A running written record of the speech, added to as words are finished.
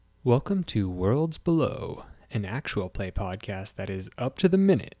Welcome to Worlds Below, an actual play podcast that is up to the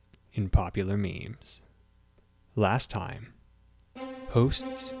minute in popular memes. Last time,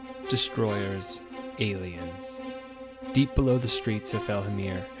 hosts, destroyers, aliens. Deep below the streets of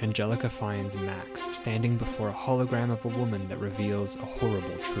Felhamir, Angelica finds Max standing before a hologram of a woman that reveals a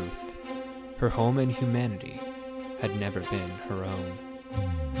horrible truth. Her home and humanity had never been her own.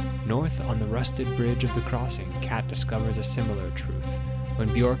 North on the rusted bridge of the crossing, Kat discovers a similar truth.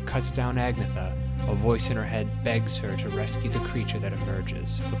 When Bjork cuts down Agnetha, a voice in her head begs her to rescue the creature that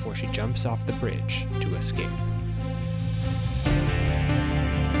emerges before she jumps off the bridge to escape.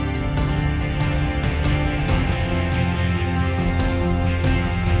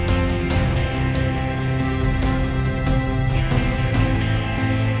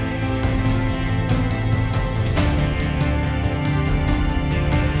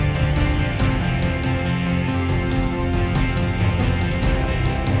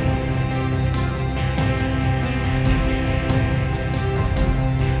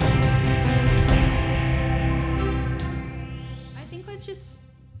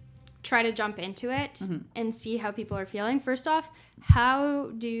 Try to jump into it and see how people are feeling. First off,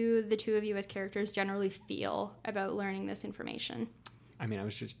 how do the two of you as characters generally feel about learning this information? I mean, I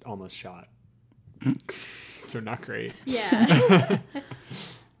was just almost shot. So not great. Yeah.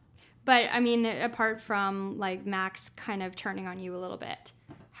 But I mean, apart from like Max kind of turning on you a little bit,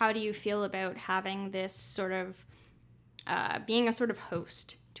 how do you feel about having this sort of being a sort of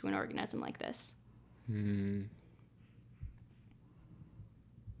host to an organism like this? I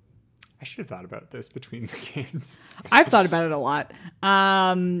should have thought about this between the games. I've thought about it a lot,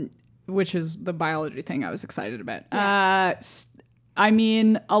 which is the biology thing I was excited about. Yeah. I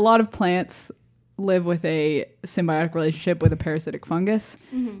mean, a lot of plants live with a symbiotic relationship with a parasitic fungus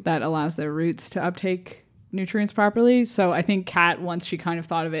that allows their roots to uptake nutrients properly. So I think Kat, once she kind of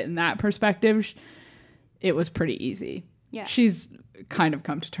thought of it in that perspective, it was pretty easy. Yeah. She's kind of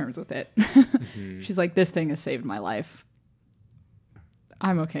come to terms with it. She's like, this thing has saved my life.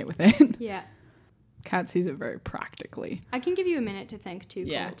 I'm okay with it. Yeah. Kat sees it very practically. I can give you a minute to think too,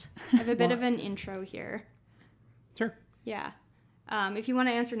 Colt. I have a bit of an intro here. Sure. Yeah. If you want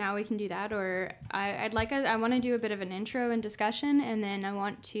to answer now, we can do that. Or I want to do a bit of an intro and discussion, and then I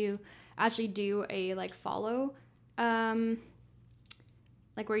want to actually do a follow, like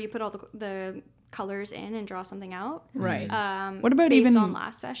where you put all the colors in and draw something out. Right. What about based even on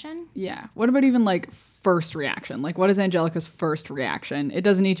last session? Yeah. What about even first reaction? Like, what is Angelica's first reaction? It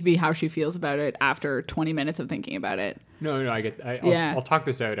doesn't need to be how she feels about it after 20 minutes of thinking about it. No, I'll talk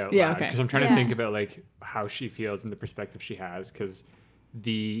this out loud because I'm trying to think about how she feels and the perspective she has, because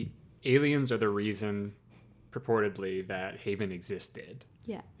the aliens are the reason purportedly that Haven existed.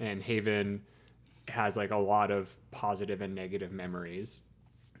 Yeah. And Haven has a lot of positive and negative memories,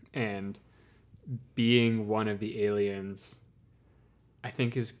 and being one of the aliens, I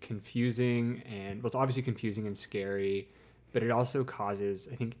think, is confusing, and it's obviously confusing and scary, but it also causes,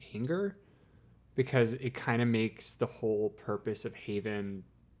 I think, anger, because it kind of makes the whole purpose of Haven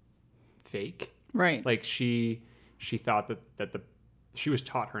fake. Right. She thought that she was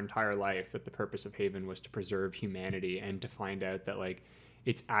taught her entire life that the purpose of Haven was to preserve humanity, and to find out that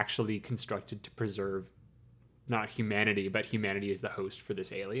it's actually constructed to preserve not humanity, but humanity is the host for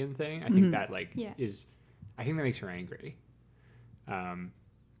this alien thing. I think that I think that makes her angry.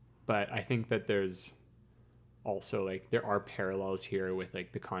 But I think that there's also there are parallels here with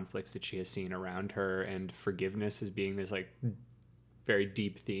the conflicts that she has seen around her, and forgiveness as being this very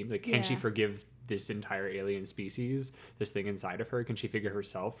deep theme. Can she forgive this entire alien species, this thing inside of her? Can she forgive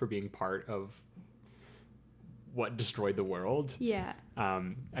herself for being part of what destroyed the world? Yeah.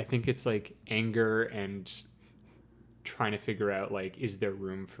 I think it's anger and trying to figure out is there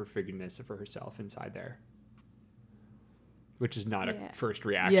room for forgiveness for herself inside there, which is not a first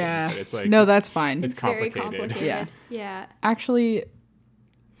reaction, but it's no, that's fine. It's complicated. Very complicated. Yeah. Actually,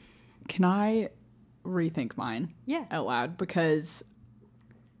 can I rethink mine out loud? Because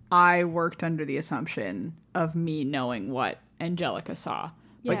I worked under the assumption of me knowing what Angelica saw,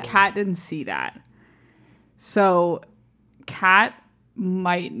 but Kat didn't see that. So Kat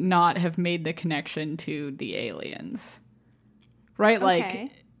might not have made the connection to the aliens, right? Okay.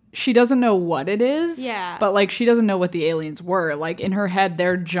 She doesn't know what it is, but she doesn't know what the aliens were. In her head,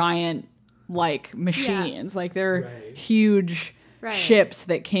 they're giant machines, they're huge ships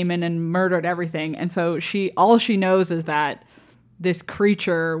that came in and murdered everything. And so all she knows is that this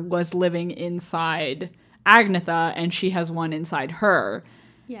creature was living inside Agnetha, and she has one inside her.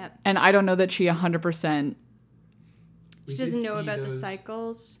 Yeah. And I don't know that she 100%. She doesn't know about the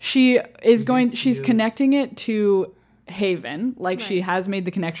cycles. She's connecting it to Haven. Like, she has made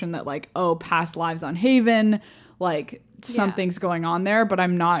the connection that, like, oh, past lives on Haven, like, something's going on there, but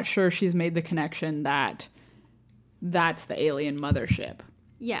I'm not sure she's made the connection that that's the alien mothership.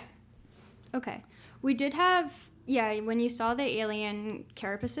 Yeah. Okay. We did have, when you saw the alien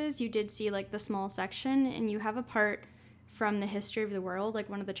carapaces, you did see, like, the small section, and you have a part from the history of the world, like,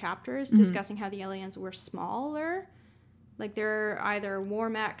 one of the chapters, discussing how the aliens were smaller. Like, they're either war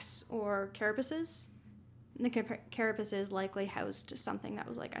mechs or carapaces. And the carapaces likely housed something that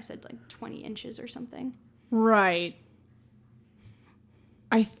was, like I said, like 20 inches or something. Right.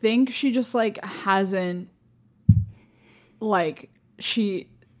 I think she just, like, hasn't, like, she's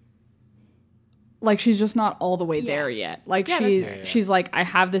just not all the way there yet. Like, she's like, I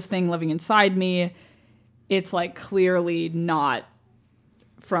have this thing living inside me. It's, like, clearly not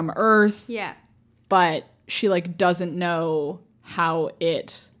from Earth. Yeah. But she, like, doesn't know how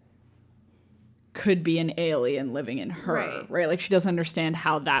it could be an alien living in her, right? Like, she doesn't understand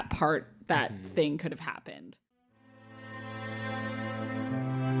how that thing could have happened.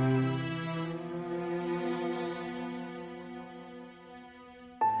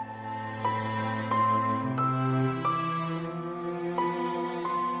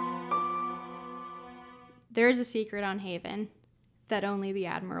 There's a secret on Haven that only the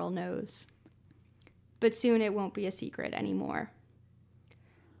Admiral knows. But soon it won't be a secret anymore.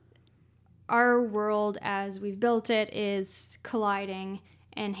 Our world, as we've built it, is colliding,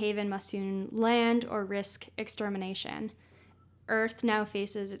 and Haven must soon land or risk extermination. Earth now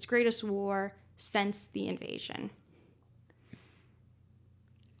faces its greatest war since the invasion.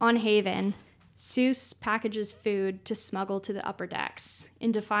 On Haven, Soos packages food to smuggle to the upper decks,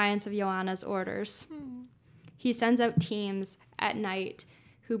 in defiance of Joanna's orders. He sends out teams at night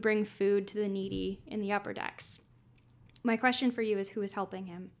who bring food to the needy in the upper decks. My question for you is, who is helping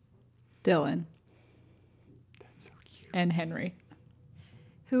him? Dylan. That's so cute. And Henry.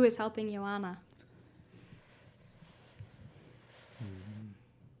 Who is helping Joanna?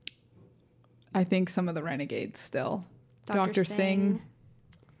 I think some of the renegades still. Dr. Singh.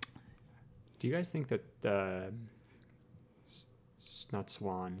 Do you guys think that not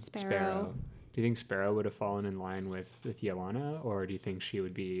Swan, Sparrow. Do you think Sparrow would have fallen in line with Joanna, or do you think she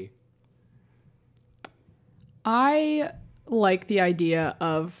would be? I like the idea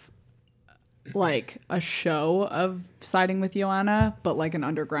of, like, a show of siding with Joanna, but like an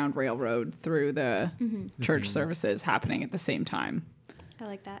underground railroad through the church services happening at the same time. I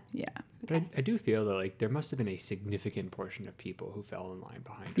like that. Yeah. Okay. But I do feel that, like, there must have been a significant portion of people who fell in line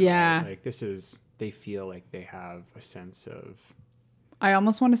behind her. Yeah. Like, they feel like they have a sense of... I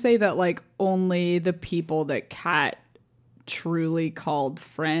almost want to say that, like, only the people that Kat truly called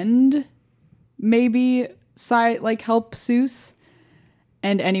friend maybe help Soos,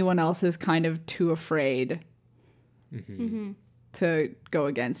 and anyone else is kind of too afraid to go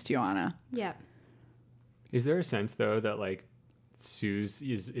against Joanna. Yeah. Is there a sense, though, that, like, Soos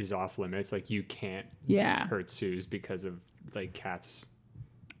is off limits? Like, you can't hurt Soos because of, like, Kat's...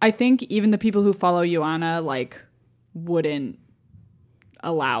 I think even the people who follow Joanna, like, wouldn't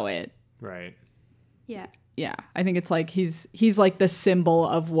allow it. Right. Yeah. Yeah. I think it's like he's like the symbol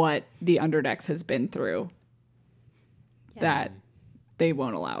of what the Underdecks has been through. Yeah. That they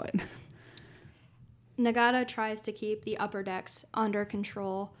won't allow it. Nagata tries to keep the upper decks under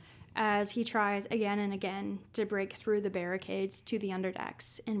control as he tries again and again to break through the barricades to the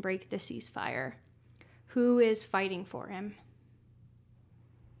underdecks and break the ceasefire. Who is fighting for him?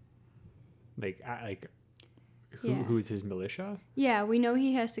 Who is his militia? Yeah, we know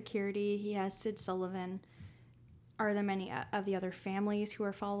he has security. He has Sid Sullivan. Are there many of the other families who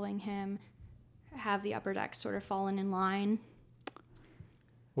are following him? Have the upper decks sort of fallen in line?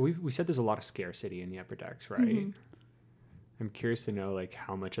 Well, we said there's a lot of scarcity in the upper decks, right? I'm curious to know, like,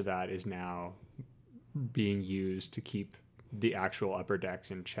 how much of that is now being used to keep the actual upper decks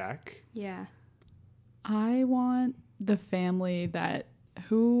in check. Yeah. I want the family that...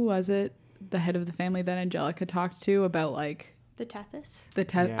 Who was it? The head of the family that Angelica talked to about, like... The Tethys?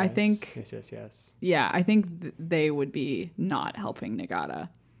 Yes, I think... Yes. Yeah, I think they would be not helping Nagata.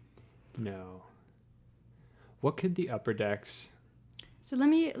 No. What could the upper decks... So let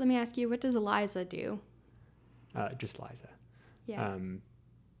me ask you, what does Eliza do? Just Liza. Yeah.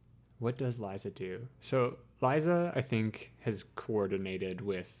 What does Liza do? So Liza, I think, has coordinated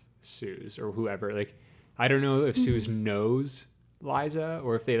with Soos or whoever. Like, I don't know if Soos knows Liza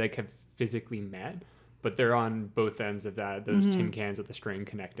or if they, like, have physically met, but they're on both ends of those tin cans with the string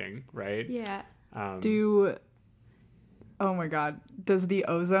connecting, right? Yeah. Oh my God. Does the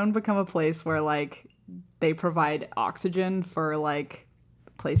ozone become a place where, like, they provide oxygen for, like,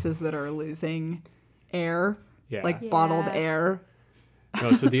 places that are losing air? Yeah. Like bottled air.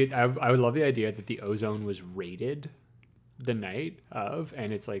 No, so I would love the idea that the ozone was raided the night of,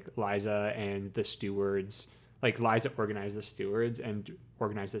 and it's like Liza and the stewards, like Liza organized the stewards and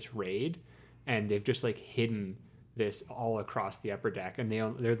organized this raid, and they've just like hidden this all across the upper deck, and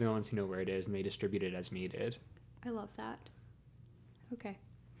they're the ones who know where it is, and they distribute it as needed. I love that. Okay.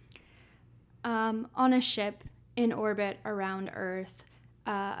 On a ship in orbit around Earth,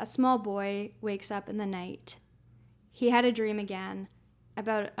 a small boy wakes up in the night. He had a dream again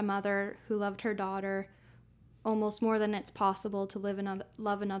about a mother who loved her daughter almost more than it's possible to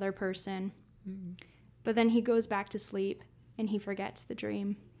love another person. Mm-hmm. But then he goes back to sleep and he forgets the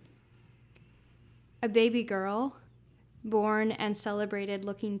dream. A baby girl, born and celebrated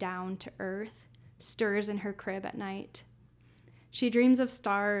looking down to Earth, stirs in her crib at night. She dreams of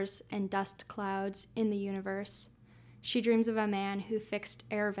stars and dust clouds in the universe. She dreams of a man who fixed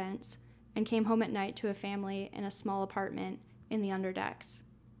air vents and came home at night to a family in a small apartment in the underdecks.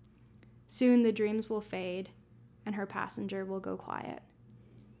 Soon the dreams will fade and her passenger will go quiet.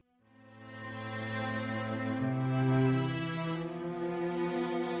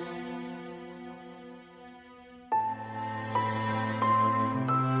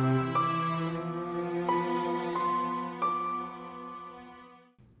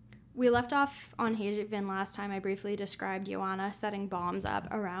 We left off on Haven last time. I briefly described Joanna setting bombs up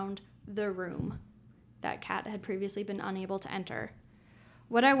around the room that Kat had previously been unable to enter.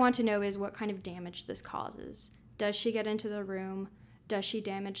 What I want to know is what kind of damage this causes. Does she get into the room? Does she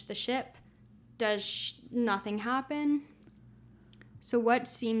damage the ship? Does nothing happen? So what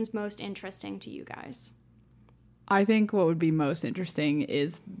seems most interesting to you guys? I think what would be most interesting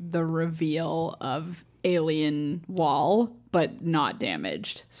is the reveal of alien wall, but not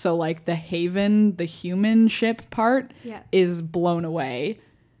damaged. So like the Haven, the human ship part is blown away.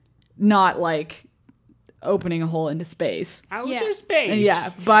 Not like opening a hole into space. Outer space. Yeah,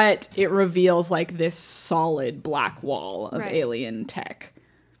 but it reveals like this solid black wall of alien tech.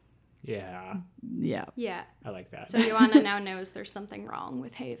 Yeah. Yeah. Yeah. I like that. So Joanna now knows there's something wrong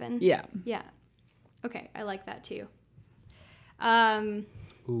with Haven. Yeah. Yeah. Okay, I like that too.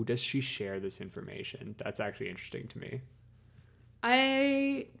 Ooh, does she share this information? That's actually interesting to me.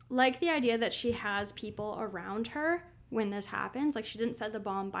 I like the idea that she has people around her when this happens. Like, she didn't set the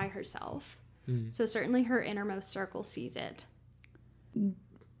bomb by herself. So certainly her innermost circle sees it.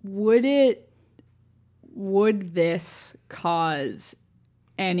 Would this cause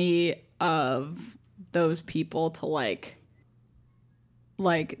any of those people to like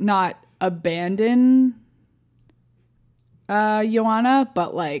not abandon Joanna,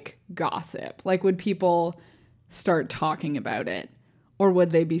 but like gossip? Like, would people start talking about it, or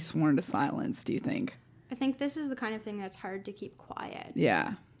would they be sworn to silence, do you think? I think this is the kind of thing that's hard to keep quiet.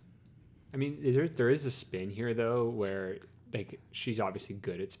 Yeah. I mean, there is a spin here though, where like she's obviously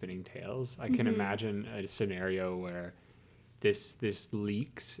good at spinning tales. I can imagine a scenario where this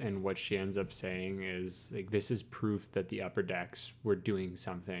leaks, and what she ends up saying is like, this is proof that the upper decks were doing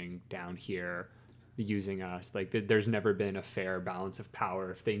something down here, using us. Like, there's never been a fair balance of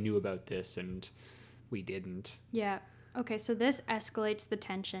power if they knew about this and we didn't. Yeah. Okay, so this escalates the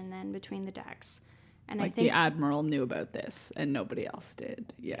tension then between the decks. And like, I think the Admiral knew about this and nobody else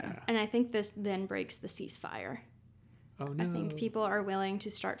did. Yeah. And I think this then breaks the ceasefire. Oh no. I think people are willing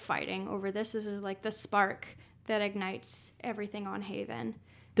to start fighting over this. This is like the spark that ignites everything on Haven.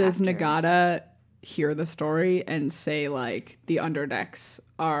 Does Nagata hear the story and say like the underdecks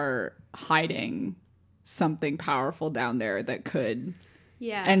are hiding something powerful down there that could...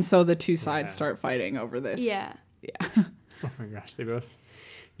 Yeah. And so the two sides start fighting over this. Yeah. Yeah. Oh my gosh, they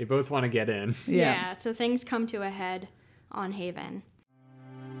both want to get in. Yeah, so things come to a head on Haven.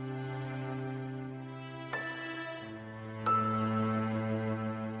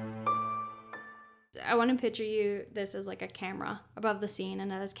 I want to picture this as like a camera above the scene,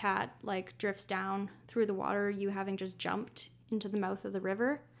 and as Kat like drifts down through the water, you having just jumped into the mouth of the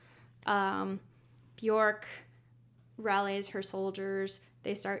river. Bjork rallies her soldiers.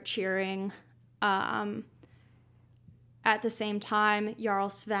 They start cheering. At the same time, Jarl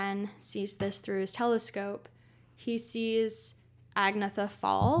Sven sees this through his telescope. He sees Agnetha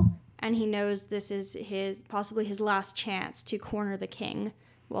fall, and he knows this is possibly his last chance to corner the king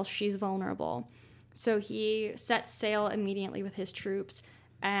while she's vulnerable. So he sets sail immediately with his troops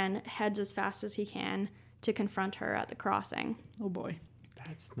and heads as fast as he can to confront her at the crossing. Oh boy.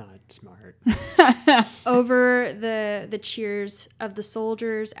 That's not smart. Over the cheers of the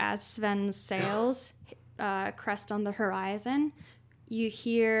soldiers as Sven sails crest on the horizon, you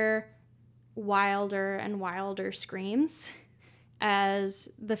hear wilder and wilder screams as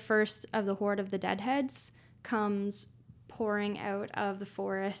the first of the horde of the Deadheads comes pouring out of the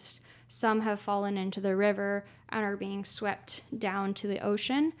forest. Some have fallen into the river and are being swept down to the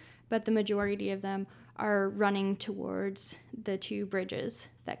ocean, but the majority of them are running towards the 2 bridges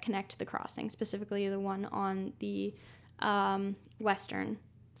that connect the crossing, specifically the one on the western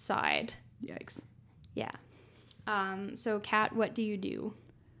side. Yikes. Yeah. So, Kat, what do you do?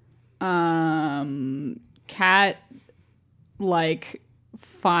 Kat, like,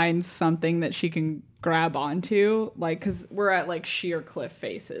 finds something that she can grab onto, like, because we're at, like, sheer cliff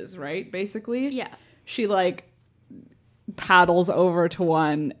faces, right, basically? Yeah. She, like, paddles over to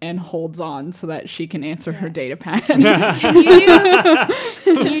one and holds on so that she can answer her data pad. Can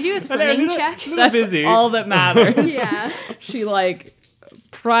you do a swimming check? That's busy. all that matters. Yeah. She, like,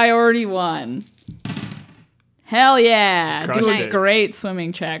 priority 1. Hell yeah. Crushed Do a it. great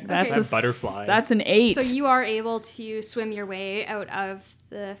swimming check. That's Okay. a Butterfly. That's an 8. So you are able to swim your way out of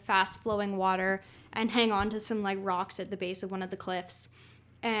the fast-flowing water and hang on to some like rocks at the base of one of the cliffs,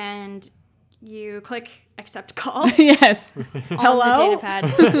 and you click accept call Yes. on Hello? the data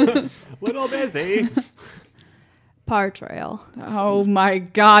pad. Little busy. Par trail. Oh my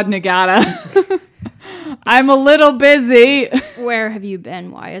god, Nagata. I'm a little busy. Where have you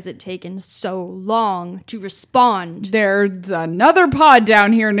been? Why has it taken so long to respond? There's another pod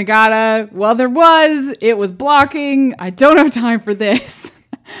down here, Nagata. Well, it was blocking. I don't have time for this.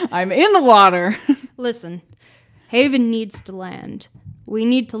 I'm in the water. Listen, Haven needs to land. We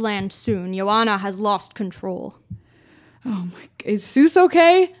need to land soon. Joanna has lost control. Oh my, is Seuss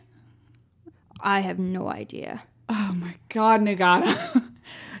okay? I have no idea. Oh my god, Nagata.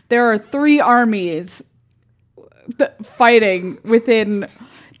 There are 3 armies fighting within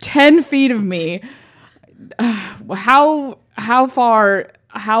 10 feet of me. How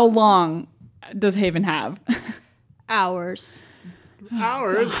long does Haven have? Hours.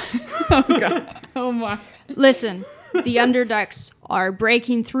 Hours. Oh god. Oh my. Listen, the underdecks are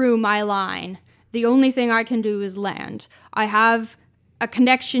breaking through my line. The only thing I can do is land. I have a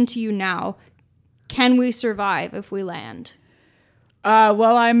connection to you now. Can we survive if we land?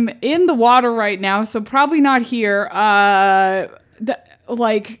 Well, I'm in the water right now, so probably not here.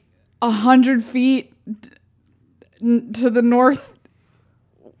 Like 100 feet to the northeast.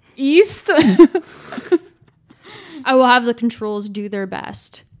 I will have the controls do their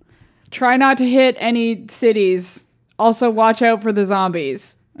best. Try not to hit any cities. Also, watch out for the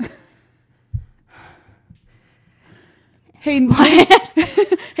zombies. Hey,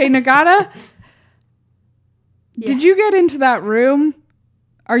 hey, Nagata? Yeah. Did you get into that room?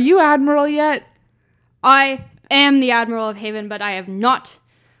 Are you Admiral yet? I am the Admiral of Haven, but I've not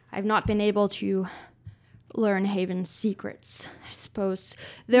been able to learn Haven's secrets. I suppose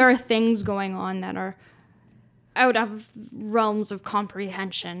there are things going on that are out of realms of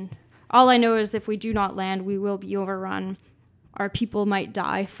comprehension. All I know is if we do not land, we will be overrun. Our people might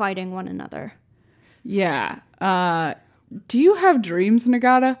die fighting one another. Yeah. Do you have dreams,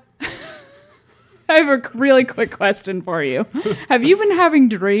 Nagata? I have a really quick question for you. Have you been having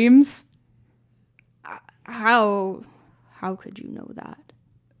dreams? How could you know that?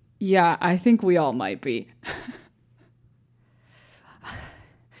 Yeah, I think we all might be.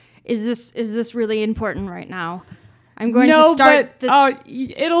 Is this really important right now? I'm going to start this. Oh,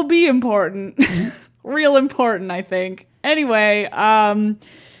 it'll be important. Real important, I think. Anyway,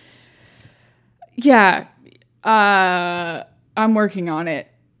 yeah. I'm working on it.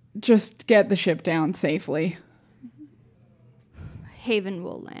 Just get the ship down safely. Haven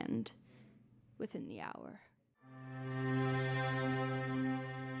will land within the hour.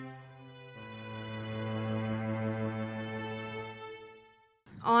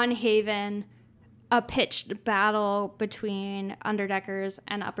 On Haven, a pitched battle between underdeckers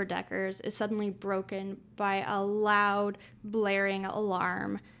and upperdeckers is suddenly broken by a loud, blaring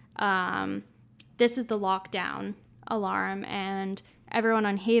alarm. This is the lockdown alarm, and everyone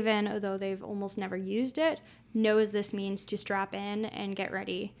on Haven, although they've almost never used it, knows this means to strap in and get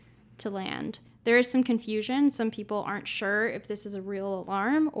ready to land. There is some confusion. Some people aren't sure if this is a real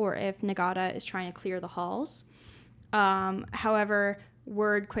alarm or if Nagata is trying to clear the halls. However,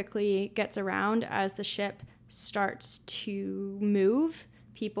 word quickly gets around as the ship starts to move.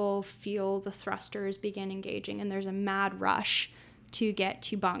 People feel the thrusters begin engaging, and there's a mad rush to get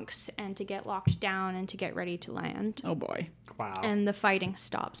to bunks and to get locked down and to get ready to land. Oh boy. Wow. And the fighting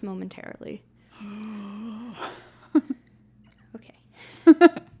stops momentarily. Okay.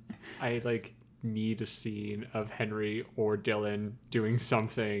 I need a scene of Henry or Dylan doing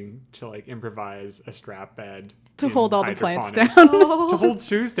something to improvise a strap bed To hold all the plants hydroponics. down. To hold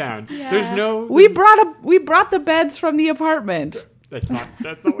Suze down. Yeah. There's no We brought the beds from the apartment. That's not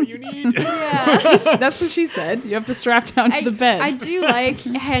what you need. Yeah. That's what she said. You have to strap down to the bed. I do like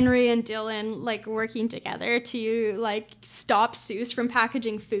Henry and Dylan like working together to like stop Seuss from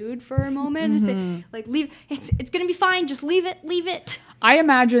packaging food for a moment and say like leave it's gonna be fine, just leave it. I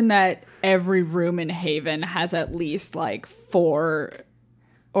imagine that every room in Haven has at least like 4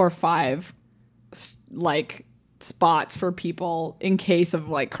 or 5 like spots for people in case of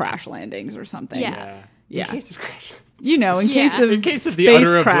like crash landings or something. Yeah. Yeah. In case of crash. You know, in case of the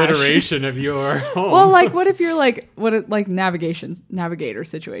utter crash. obliteration of your home. Well, like, what if you're like, navigator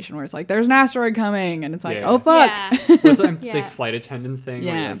situation where it's like, there's an asteroid coming, and it's like, oh fuck. Yeah. What's like flight attendant thing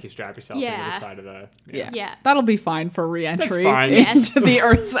where Yeah. you strap yourself into the side of the... Yeah. That'll be fine for re-entry That's fine. into the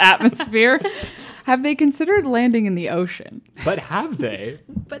Earth's atmosphere. Have they considered landing in the ocean? But have they?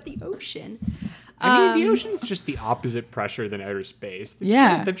 But the ocean. I mean, the ocean's just the opposite pressure than outer space.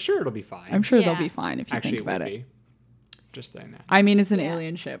 I'm sure it'll be fine. I'm sure Yeah. they'll be fine if you Actually, think about it would it. be. Just saying that. I mean, it's an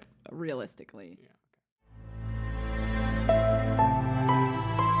alien ship, realistically.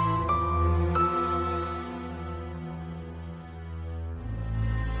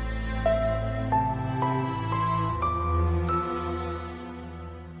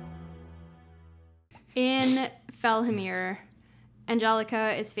 In Felhamir,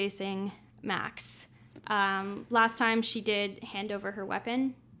 Angelica is facing Max. Last time she did hand over her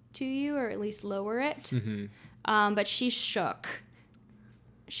weapon to you, or at least lower it. Mm-hmm. But she's shook.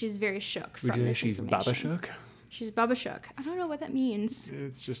 She's very shook Would from you say this she's information. Baba Shook? She's Baba Shook. I don't know what that means.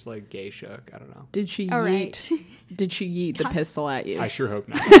 It's just like gay shook. I don't know. Did she All yeet? right. Did she yeet the pistol at you? I sure hope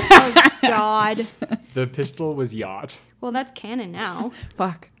not. Oh, God. The pistol was yacht. Well, that's canon now.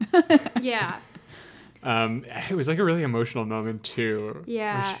 Fuck. Yeah. It was like a really emotional moment too.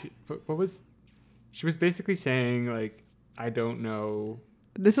 Yeah. She was basically saying like, I don't know.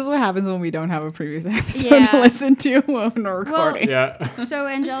 This is what happens when we don't have a previous episode Yeah. to listen to when we're recording. Yeah. So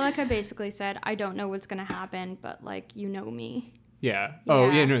Angelica basically said, I don't know what's going to happen, but like, you know me. Yeah. Oh,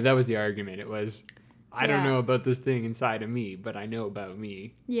 Yeah. yeah, no, that was the argument. It was, I don't Yeah. know about this thing inside of me, but I know about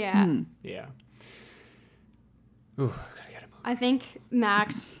me. Yeah. Yeah. Ooh, gotta get him. I think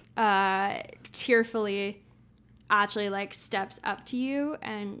Max tearfully actually like steps up to you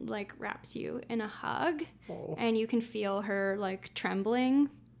and like wraps you in a hug. Oh. And you can feel her like trembling,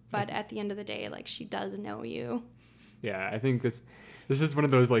 but at the end of the day, like she does know you. Yeah, I think this is one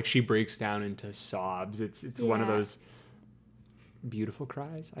of those like she breaks down into sobs. It's one of Yeah. those beautiful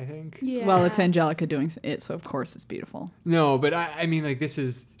cries, I think. Yeah. Well, it's Angelica doing it, so of course it's beautiful. No, but I mean like I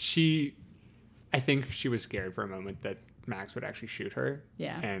think she was scared for a moment that Max would actually shoot her.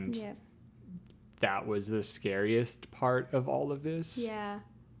 Yeah. And Yeah. that was the scariest part of all of this. Yeah.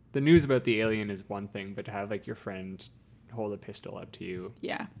 The news about the alien is one thing, but to have like your friend hold a pistol up to you.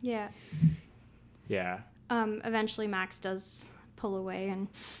 Yeah. Yeah. Yeah. Eventually Max does pull away and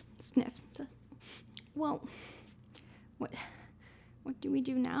sniffs and says, well, what do we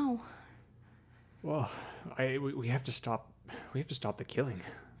do now? Well, we have to stop the killing.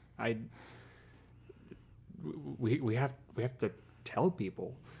 We have to tell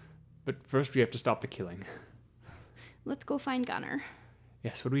people. But first we have to stop the killing. Let's go find Gunnar.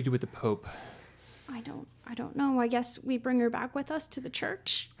 Yes, what do we do with the Pope? I don't know. I guess we bring her back with us to the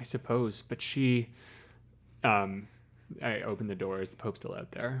church. I suppose, but she I opened the door. Is the Pope still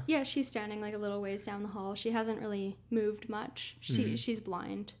out there? Yeah, she's standing like a little ways down the hall. She hasn't really moved much. She's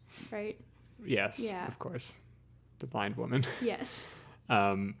blind, right? Yes, Yeah. of course. The blind woman. Yes.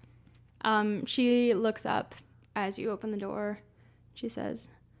 Um, She looks up as you open the door. She says,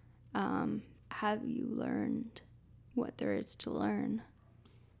 have you learned what there is to learn?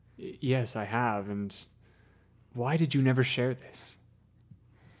 yes, I have. And why did you never share this?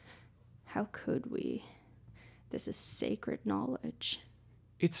 How could we? This is sacred knowledge.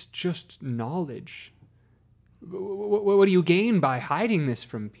 It's just knowledge. What do you gain by hiding this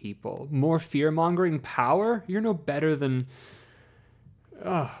from people? More fear-mongering power? You're no better than...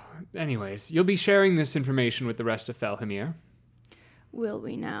 Oh, anyways, you'll be sharing this information with the rest of Felhamir. Will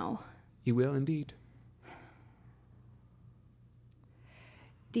we now? You will indeed.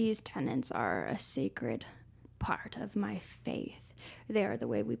 These tenets are a sacred part of my faith. They are the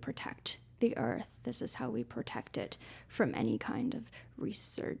way we protect the earth. This is how we protect it from any kind of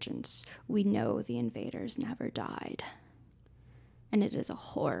resurgence. We know the invaders never died. And it is a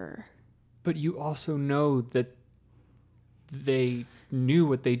horror. But you also know that they knew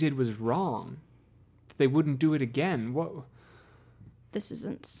what they did was wrong. That they wouldn't do it again. What? This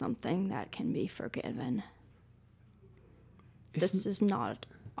isn't something that can be forgiven. This is not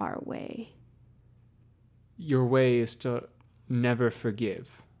our way. Your way is to never forgive.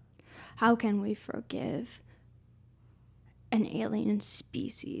 How can we forgive an alien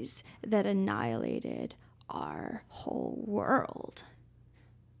species that annihilated our whole world.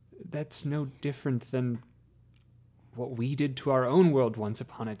 That's no different than what we did to our own world once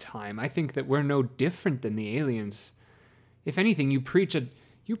upon a time. I think that we're no different than the aliens. If anything, you preach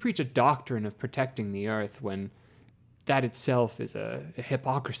a doctrine of protecting the Earth when that itself is a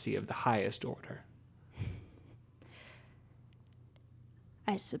hypocrisy of the highest order.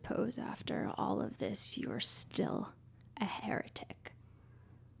 I suppose after all of this, you're still a heretic.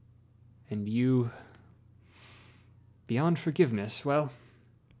 And you, beyond forgiveness, well,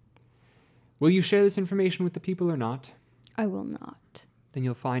 will you share this information with the people or not? I will not. Then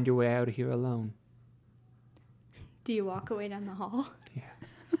you'll find your way out of here alone. Do you walk away down the hall?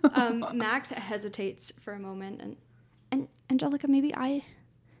 Yeah. Max hesitates for a moment, and Angelica, maybe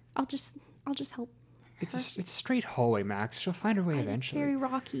I'll just help. It's a straight hallway, Max. She'll find her way eventually. It's very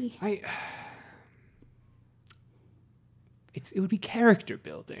rocky. It would be character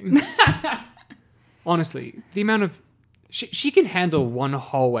building. Honestly, the amount of she can handle one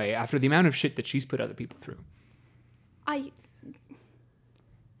hallway after the amount of shit that she's put other people through.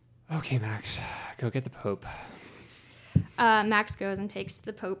 Okay, Max, go get the Pope. Max goes and takes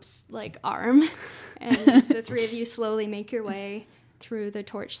the Pope's arm, and the three of you slowly make your way through the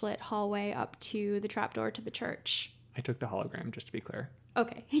torchlit hallway up to the trapdoor to the church. I took the hologram, just to be clear.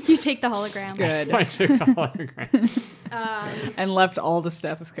 Okay, you take the hologram. Good. I took the hologram. And left all the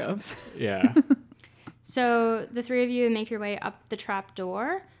stethoscopes. Yeah. So the three of you make your way up the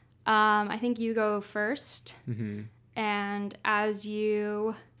trapdoor. I think you go first. Mm-hmm. And as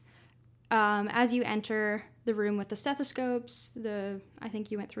you enter the room with the stethoscopes, I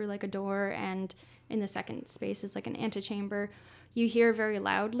think you went through a door, and in the second space is an antechamber. You hear very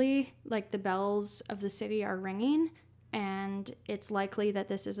loudly the bells of the city are ringing, and it's likely that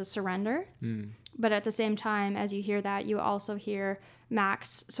this is a surrender. Mm. But at the same time, as you hear that, you also hear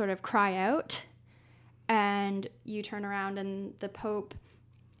Max sort of cry out, and you turn around, and the Pope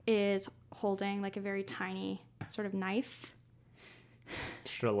is holding a very tiny sort of knife.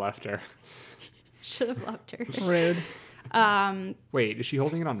 Should have left her. Should have left her. Rude. Wait, is she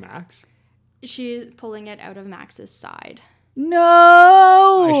holding it on Max? She's pulling it out of Max's side.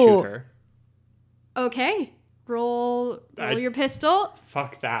 No! I shoot her. Okay. Roll your pistol.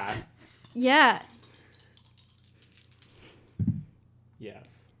 Fuck that. Yeah.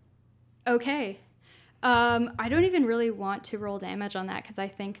 Yes. Okay. I don't even really want to roll damage on that because I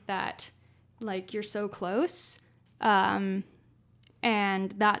think that you're so close. And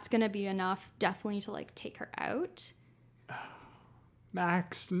that's going to be enough definitely to take her out.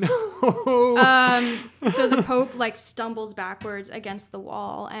 Max, no. So the Pope stumbles backwards against the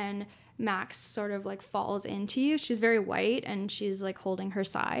wall, and Max sort of falls into you. She's very white, and she's holding her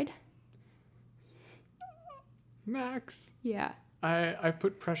side. Max. Yeah. I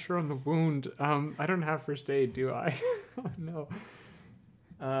put pressure on the wound. I don't have first aid, do I? Oh,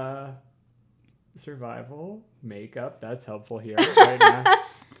 no. Survival, makeup, that's helpful here right now.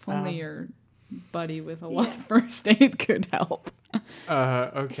 If only your buddy with a lot of first aid could help.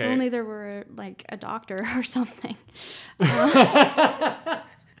 Okay. If only there were a doctor or something.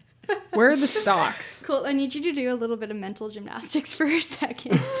 Where are the stocks? Cool. I need you to do a little bit of mental gymnastics for a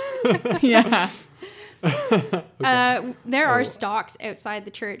second. Yeah. There are stocks outside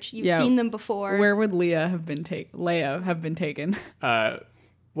the church. You've seen them before. Where would Leia have been taken?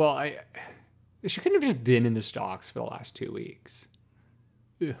 Well, she couldn't have just been in the stocks for the last 2 weeks.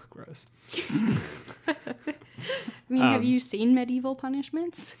 Ugh, gross. Have you seen Medieval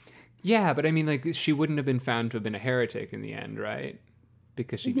Punishments? Yeah, but she wouldn't have been found to have been a heretic in the end, right?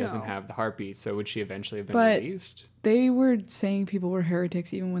 Because she doesn't have the heartbeat, so would she eventually have been released? They were saying people were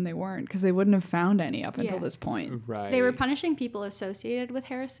heretics even when they weren't, because they wouldn't have found any up until this point. Right. They were punishing people associated with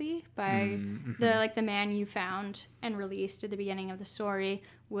heresy by the man you found and released at the beginning of the story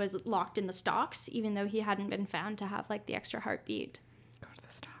was locked in the stocks, even though he hadn't been found to have the extra heartbeat. Go to the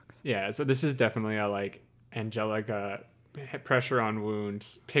stocks. Yeah, so this is definitely a Angelica pressure on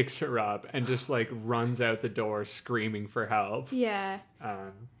wounds, picks her up, and just runs out the door screaming for help. Yeah.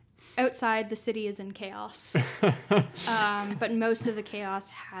 Outside, the city is in chaos. But most of the chaos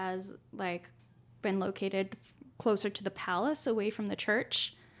has been located closer to the palace, away from the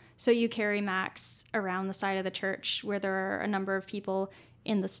church. So you carry Max around the side of the church where there are a number of people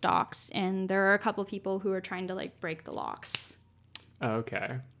in the stocks, and there are a couple people who are trying to break the locks.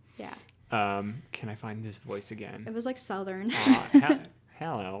 Okay. Yeah. Can I find this voice again? It was southern.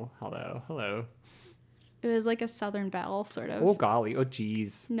 Hello. It was a southern belle, sort of. Oh golly, oh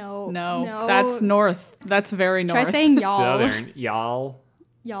geez. No. That's north. That's very north. Try saying y'all. Southern, y'all.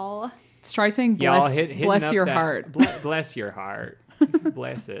 Y'all. Try saying bless your heart. Bless your heart.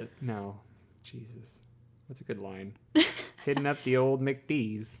 Bless it. No. Jesus. That's a good line. Hitting up the old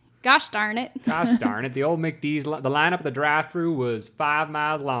McD's. Gosh darn it. Gosh darn it. The old McD's, the lineup at the drive-thru was 5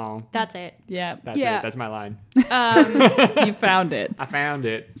 miles long. That's it. Yeah. That's it. That's my line. You found it. I found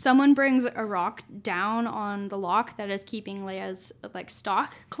it. Someone brings a rock down on the lock that is keeping Leia's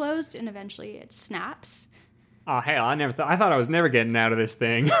stock closed, and eventually it snaps. Oh, hell, I thought I was never getting out of this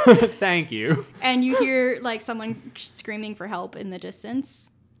thing. Thank you. And you hear someone screaming for help in the distance.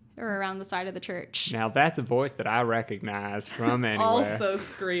 Or around the side of the church. Now that's a voice that I recognize from anywhere. Also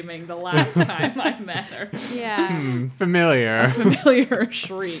screaming the last time I met her. Yeah. Familiar. A familiar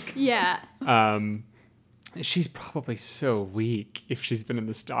shriek. Yeah. She's probably so weak if she's been in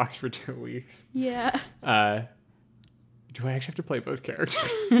the stocks for 2 weeks. Yeah. Do I actually have to play both characters?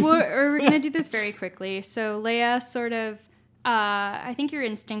 We're going to do this very quickly. So Leia sort of, I think your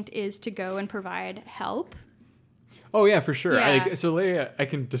instinct is to go and provide help. Oh, yeah, for sure. Yeah. So Leia, I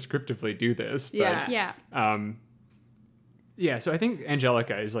can descriptively do this. But, Yeah. Yeah, so I think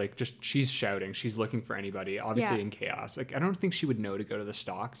Angelica is she's shouting. She's looking for anybody, obviously in chaos. I don't think she would know to go to the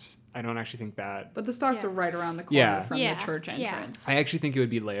stocks. I don't actually think that. But the stocks are right around the corner from the church entrance. I actually think it would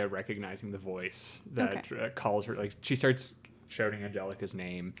be Leia recognizing the voice that calls her. She starts shouting Angelica's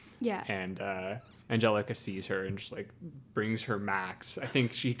name. Yeah. And Angelica sees her and just brings her Max. I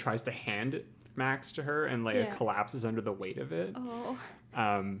think she tries to hand Max to her, and Leia collapses under the weight of it. Oh.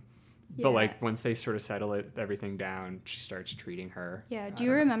 But once they sort of settle everything down, she starts treating her. Yeah. Do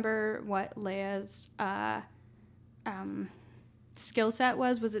you remember what Leia's skill set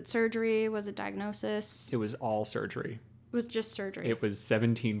was? Was it surgery? Was it diagnosis? It was all surgery. It was just surgery. It was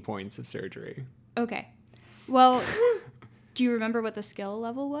 17 points of surgery. Okay. Well, do you remember what the skill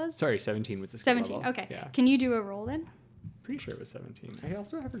level was? Sorry, 17 was the skill 17. level. Okay. Yeah. Can you do a roll then? Pretty sure it was 17. I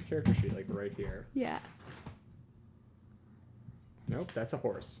also have her character sheet right here. Yeah. Nope, that's a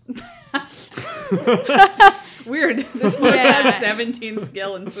horse. Weird. This horse has 17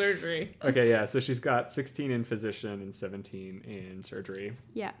 skill in surgery. Okay, yeah. So she's got 16 in physician and 17 in surgery.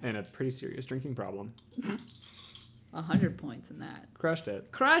 Yeah. And a pretty serious drinking problem. 100 points in that. Crushed it.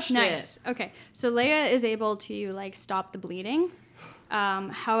 Nice. Okay. So Leia is able to stop the bleeding.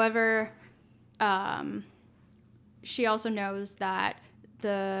 However, she also knows that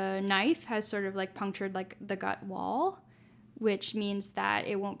the knife has sort of punctured the gut wall, which means that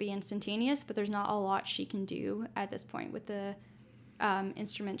it won't be instantaneous, but there's not a lot she can do at this point with the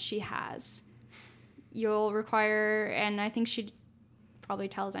instruments she has. You'll require, and I think she probably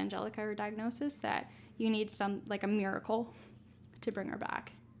tells Angelica her diagnosis, that you need a miracle to bring her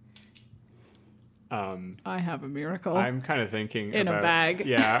back. I have a miracle. I'm kind of thinking in a bag.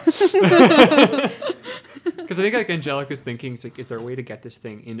 Yeah. Because I think Angelica's thinking, is there a way to get this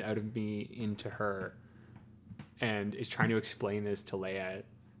thing out of me into her? And is trying to explain this to Leia.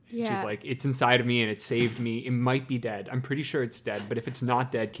 Yeah. She's like, it's inside of me and it saved me. It might be dead. I'm pretty sure it's dead. But if it's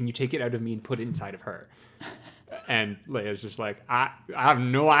not dead, can you take it out of me and put it inside of her? And Leia's just like, I have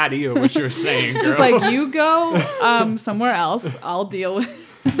no idea what you're saying, girl. Just you go somewhere else. I'll deal with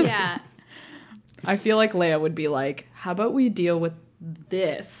Yeah. I feel like Leia would be like, how about we deal with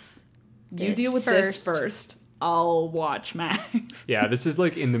this? You deal with this first. I'll watch Max. Yeah, this is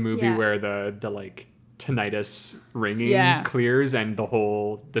in the movie where the tinnitus ringing clears and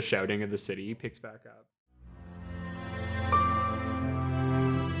the shouting of the city picks back up.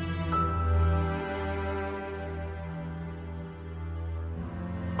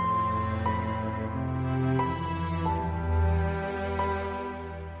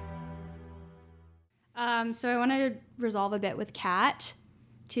 So I want to resolve a bit with Kat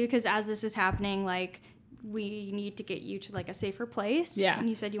too, because as this is happening, we need to get you to a safer place. Yeah. And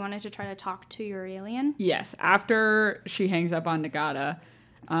you said you wanted to try to talk to your alien. Yes. After she hangs up on Nagata,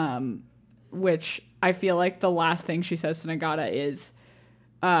 which I feel like the last thing she says to Nagata is,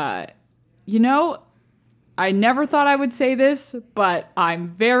 I never thought I would say this, but I'm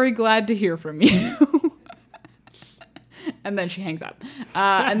very glad to hear from you. And then she hangs up.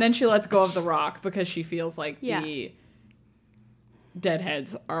 And then she lets go of the rock because she feels like the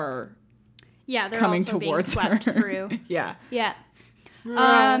deadheads are they're coming also towards being swept her. through. Yeah.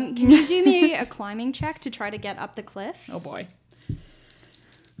 Can you do me a climbing check to try to get up the cliff? Oh boy.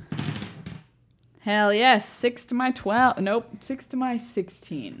 Hell yes. 6 to my 12. Nope. 6 to my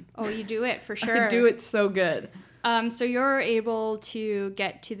 16. Oh, you do it for sure. I do it so good. So you're able to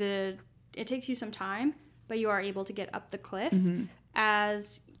get to it takes you some time, but you are able to get up the cliff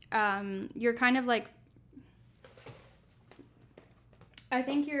as you're kind of I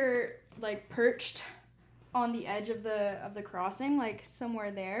think you're perched on the edge of the crossing,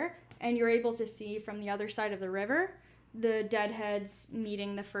 somewhere there, and you're able to see from the other side of the river the Deadheads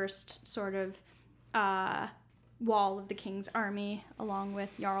meeting the first sort of wall of the king's army, along with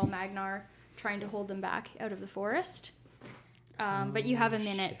Jarl Magnar trying to hold them back out of the forest. But you have a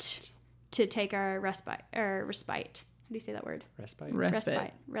minute to take a respite. How do you say that word?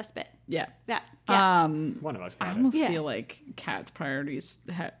 Respite. Yeah. One of us got I almost feel like Kat's priorities,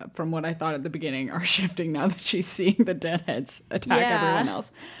 from what I thought at the beginning, are shifting now that she's seeing the Deadheads attack everyone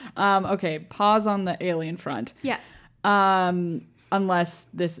else. Okay, pause on the alien front. Yeah. Unless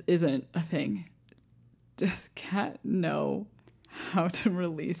this isn't a thing. Does Kat know how to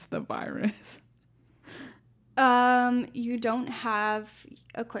release the virus? You don't have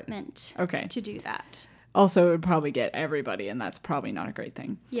equipment to do that. Also, it would probably get everybody, and that's probably not a great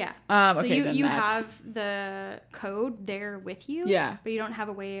thing. Yeah. Okay, so you have the code there with you. Yeah. But you don't have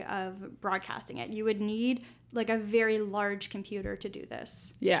a way of broadcasting it. You would need like a very large computer to do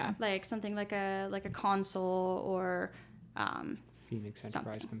this. Yeah. Like something like a console or Phoenix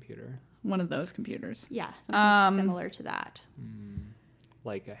Enterprise computer. One of those computers. Yeah, something similar to that.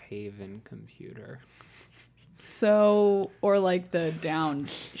 Like a Haven computer. So, or like the downed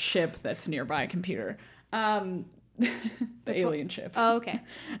ship that's nearby computer. The alien ship. Oh, okay.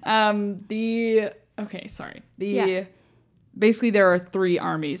 Basically there are 3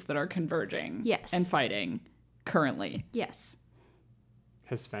 armies that are converging. Yes. And fighting currently. Yes.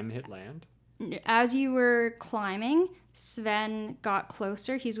 Has Sven hit land? As you were climbing, Sven got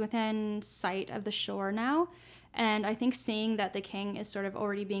closer. He's within sight of the shore now. And I think seeing that the king is sort of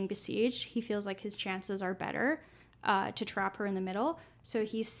already being besieged, he feels like his chances are better to trap her in the middle. So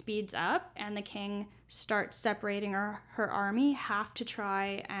he speeds up, and the king starts separating her army, half to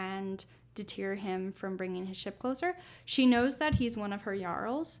try and deter him from bringing his ship closer. She knows that he's one of her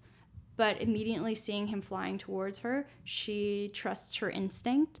jarls, but immediately seeing him flying towards her, she trusts her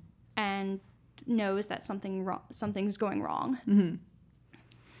instinct and knows that something's going wrong. Mm-hmm.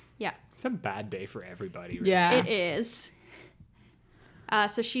 Yeah. It's a bad day for everybody. Really. Yeah. It is.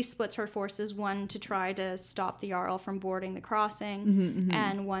 So she splits her forces, one to try to stop the Jarl from boarding the crossing,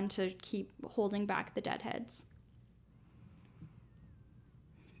 and one to keep holding back the Deadheads.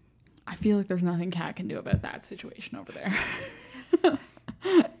 I feel like there's nothing Kat can do about that situation over there.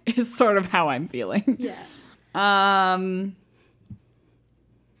 Is sort of how I'm feeling. Yeah.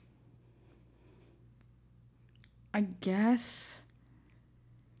 I guess...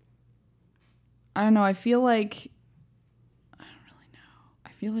 I don't know. I feel like... I don't really know.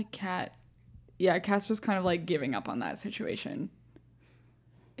 I feel like Kat... Yeah, Kat's just kind of like giving up on that situation.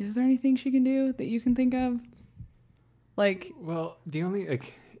 Is there anything she can do that you can think of? Like... Well, the only...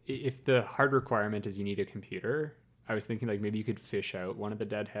 like, if the hard requirement is you need a computer, I was thinking like maybe you could fish out one of the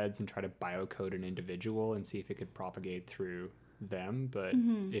Deadheads and try to biocode an individual and see if it could propagate through them. But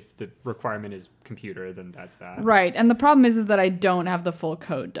if the requirement is computer, then that's that. Right. And the problem is that I don't have the full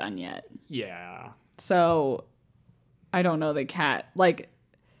code done yet. Yeah. So I don't know that Kat, like,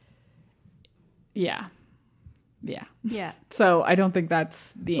 yeah. So I don't think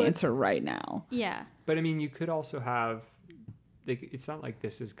that's the answer right now. Yeah. But I mean, you could also have, like, it's not like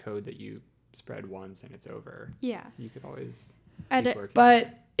this is code that you spread once and it's over. Yeah. You could always But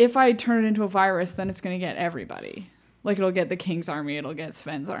if I turn it into a virus, then it's going to get everybody. Like, it'll get the king's army, it'll get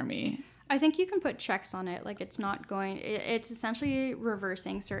Sven's army. I think you can put checks on it. Like, it's not going... It's essentially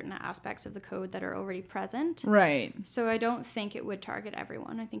reversing certain aspects of the code that are already present. Right. So I don't think it would target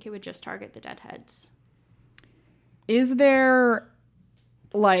everyone. I think it would just target the Deadheads. Is there,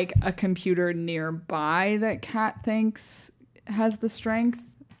 like, a computer nearby that Kat thinks has the strength?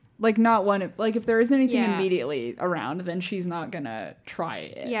 Like, not one... Like, if there isn't anything immediately around, then she's not gonna try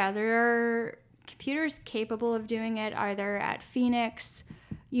it. Yeah, there are computers capable of doing it, either at Phoenix...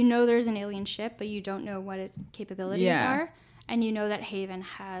 You know there's an alien ship, but you don't know what its capabilities are. And you know that Haven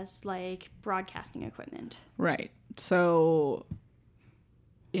has, like, broadcasting equipment. Right. So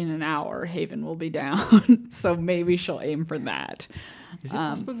in an hour, Haven will be down. So maybe she'll aim for that. Is it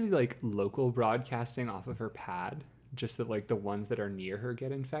possibly, like, local broadcasting off of her pad? Just that, like, the ones that are near her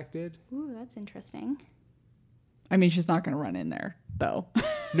get infected? Ooh, that's interesting. I mean, she's not going to run in there, though.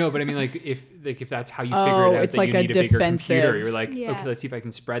 No, but I mean, like if that's how you figure it out, it's that like you need a bigger computer. You're like, yeah. okay, let's see if I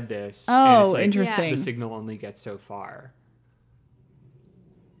can spread this. Oh, and it's like, interesting. The signal only gets so far.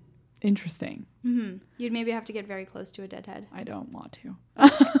 Interesting. Mm-hmm. You'd maybe have to get very close to a deadhead. I don't want to.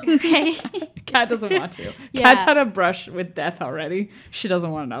 Okay. Kat doesn't want to. Yeah. Kat's had a brush with death already. She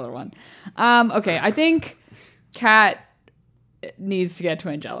doesn't want another one. Okay, I think Kat needs to get to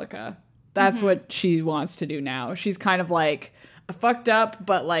Angelica. That's what she wants to do now. She's kind of like, I fucked up,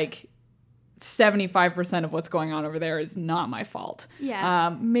 but like 75% of what's going on over there is not my fault.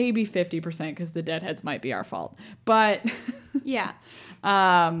 Yeah. Maybe 50% because the deadheads might be our fault. But yeah.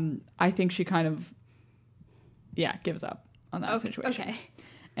 I think she kind of, gives up on that situation. Okay.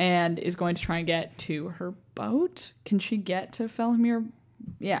 And is going to try and get to her boat. Can she get to Felomir?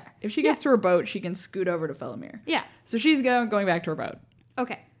 Yeah. If she gets to her boat, she can scoot over to Felomir. Yeah. So she's going back to her boat.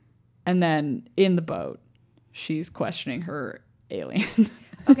 Okay. And then in the boat, she's questioning her alien.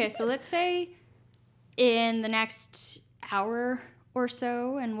 Okay, so let's say in the next hour or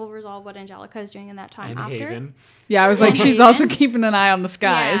so, and we'll resolve what Angelica is doing in that time after. Haven. Yeah, I was like, she's also keeping an eye on the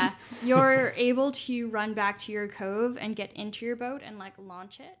skies. Yeah, you're able to run back to your cove and get into your boat and like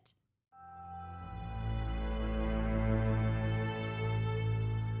launch it.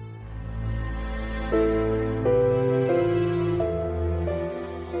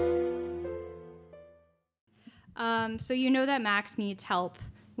 So you know that Max needs help.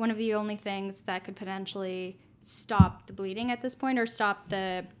 One of the only things that could potentially stop the bleeding at this point or stop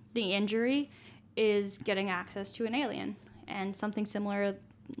the injury is getting access to an alien. And something similar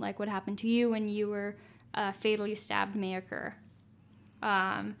like what happened to you when you were fatally stabbed may occur.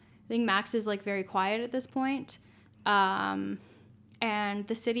 I think Max is like very quiet at this point. And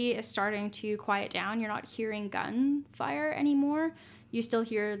the city is starting to quiet down. You're not hearing gunfire anymore. You still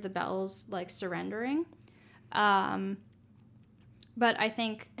hear the bells like surrendering. But I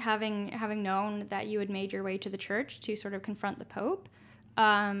think having known that you had made your way to the church to sort of confront the Pope,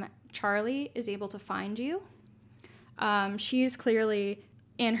 Charlie is able to find you. She's clearly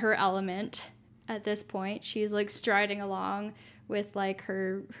in her element at this point. She's like striding along with like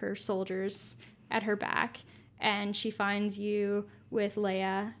her soldiers at her back, and she finds you with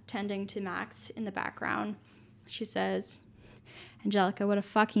Leia tending to Max in the background. She says, "Angelica, what a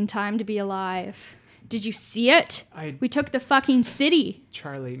fucking time to be alive. Did you see it? We took the fucking city."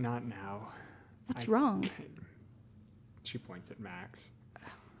 Charlie, not now. What's wrong? She points at Max.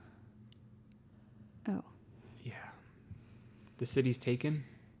 Oh. Yeah. The city's taken?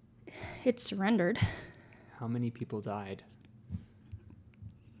 It's surrendered. How many people died?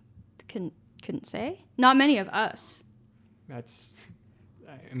 Couldn't say. Not many of us.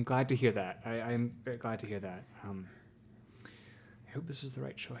 I'm glad to hear that. I'm very glad to hear that. I hope this was the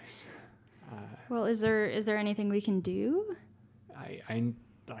right choice. Well, is there anything we can do? I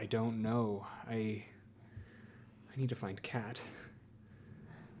don't know. I need to find Kat.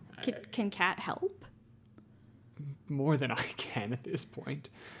 Can Kat help? More than I can at this point.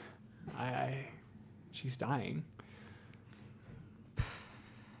 She's dying.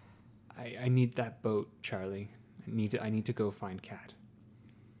 I need that boat, Charlie. I need to go find Kat.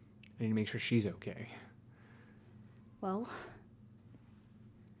 I need to make sure she's okay. Well,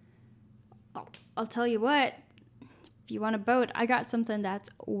 I'll tell you what. If you want a boat, I got something that's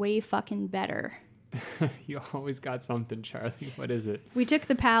way fucking better. You always got something, Charlie. What is it? We took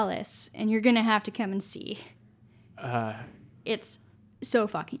the palace, and you're gonna have to come and see. It's so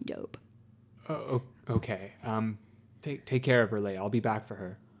fucking dope. Oh, okay. Take care of her, Leia. I'll be back for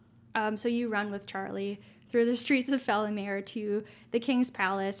her. So you run with Charlie through the streets of Felomir to the king's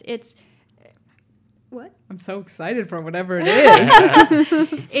palace. It's... What? I'm so excited for whatever it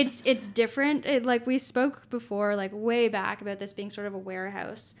is. It's different. Like we spoke before, like way back about this being sort of a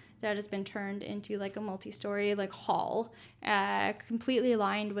warehouse that has been turned into like a multi-story like hall, completely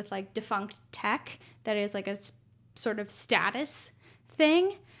aligned with like defunct tech that is like a sort of status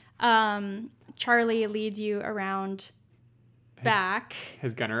thing. Charlie leads you around back.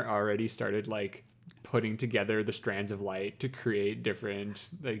 Has Gunnar already started like putting together the strands of light to create different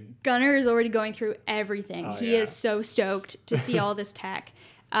like... Gunnar is already going through everything. He is so stoked to see all this tech.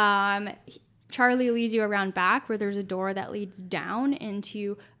 Charlie leads you around back where there's a door that leads down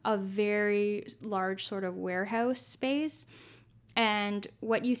into a very large sort of warehouse space. And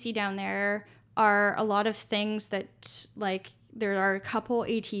what you see down there are a lot of things that like there are a couple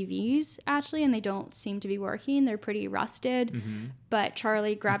ATVs actually, and they don't seem to be working. They're pretty rusted. Mm-hmm. But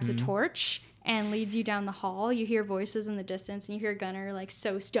Charlie grabs a torch and leads you down the hall. You hear voices in the distance, and you hear Gunnar like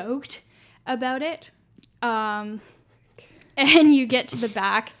so stoked about it. And you get to the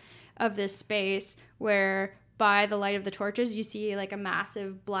back of this space where by the light of the torches, you see like a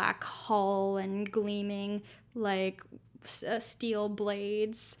massive black hull and gleaming like steel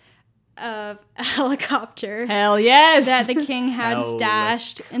blades of a helicopter. Hell yes! That the king had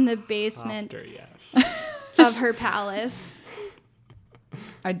stashed in the basement of her palace.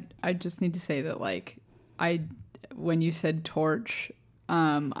 I just need to say that like when you said torch,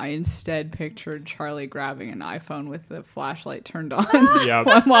 I instead pictured Charlie grabbing an iPhone with the flashlight turned on. Yeah.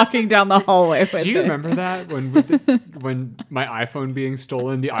 While walking down the hallway with it. Do you remember that when my iPhone being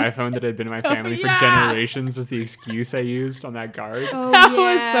stolen, the iPhone that had been in my family for generations was the excuse I used on that guard? Oh, that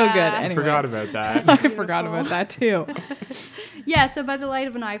was so good. Anyway. I forgot about that. I forgot about that too. Yeah, so by the light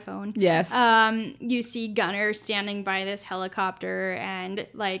of an iPhone. Yes. You see Gunnar standing by this helicopter and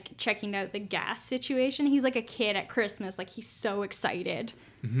like checking out the gas situation. He's like a kid at Christmas, like he's so excited.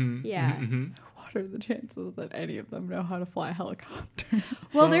 Mm-hmm, yeah. Mm-hmm. What are the chances that any of them know how to fly a helicopter?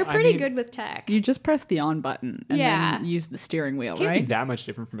 Well, they're pretty good with tech. You just press the on button and then use the steering wheel, Can't right? be that much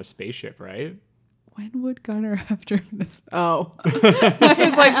different from a spaceship, right? When would Gunnar have driven this? Oh. I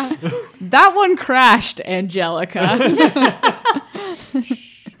was like, that one crashed, Angelica.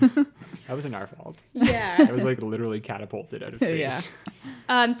 That wasn't our fault. Yeah. I was like literally catapulted out of space.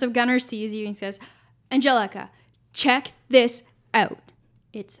 Yeah. So Gunnar sees you and says, Angelica, check this out.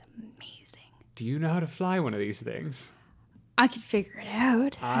 It's amazing. Do you know how to fly one of these things? I could figure it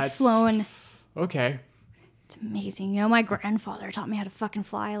out. I've flown. Okay. It's amazing. You know, my grandfather taught me how to fucking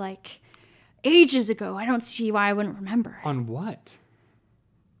fly like ages ago. I don't see why I wouldn't remember. On what?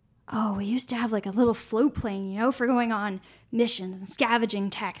 Oh, we used to have like a little float plane, you know, for going on missions and scavenging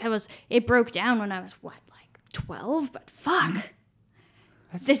tech. It broke down when I was, like 12? But fuck.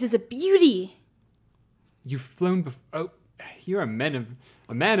 This is a beauty. You've flown before. Oh, you're a man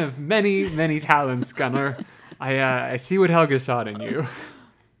of many, many talents, Gunnar. I see what Helga saw in you.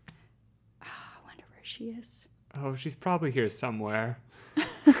 I wonder where she is. Oh, she's probably here somewhere.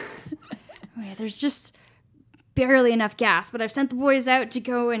 Okay, there's just barely enough gas, but I've sent the boys out to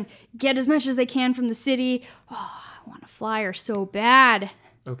go and get as much as they can from the city. Oh, I want to fly her so bad.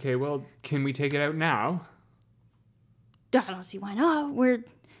 Okay, well, can we take it out now? I don't see why not.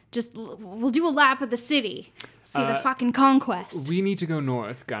 We'll do a lap of the city. See the fucking conquest. We need to go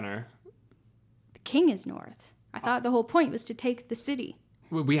north, Gunnar. The king is north. I thought the whole point was to take the city.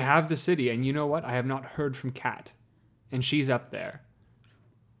 We have the city, and you know what? I have not heard from Kat, and she's up there.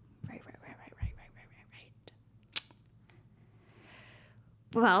 Right.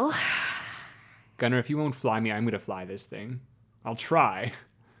 Well, Gunnar, if you won't fly me, I'm going to fly this thing. I'll try.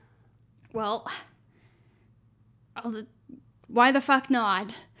 Well, why the fuck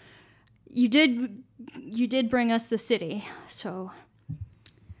not? You did bring us the city, so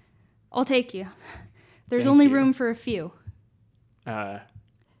I'll take you. There's only room for a few.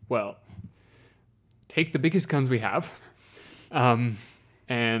 Well, take the biggest guns we have. And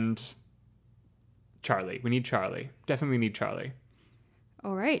Charlie. We need Charlie. Definitely need Charlie.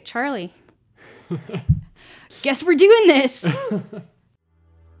 All right, Charlie. Guess we're doing this.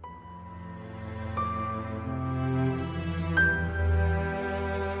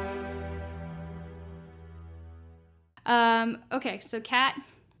 Okay, so Kat,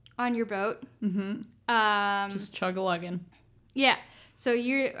 on your boat. Mm-hmm. Just chug-a-lugging. Yeah. So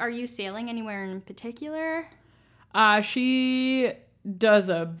are you sailing anywhere in particular? She does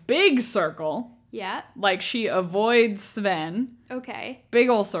a big circle. Yeah. Like she avoids Sven. Okay. Big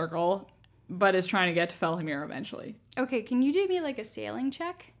ol' circle, but is trying to get to Felhamir eventually. Okay, can you do me like a sailing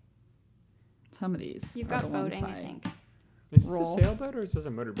check? Some of these. You've got boating, I think. Is this a sailboat or is this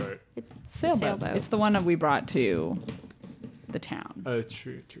a motorboat? It's sailboat. It's the one that we brought to the town. Oh,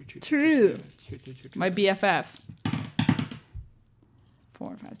 true. My BFF.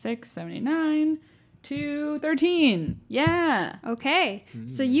 4, 5, 6, 79, 2, 13. Yeah. Okay.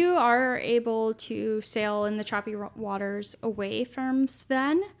 So you are able to sail in the choppy waters away from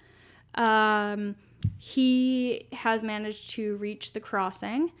Sven. He has managed to reach the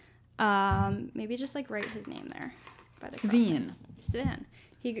crossing. Maybe just like write his name there. By the Sven. Sven.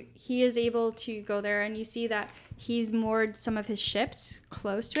 He is able to go there, and you see that he's moored some of his ships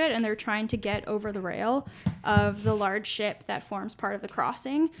close to it, and they're trying to get over the rail of the large ship that forms part of the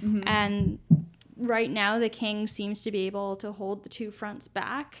crossing. Mm-hmm. And right now, the king seems to be able to hold the two fronts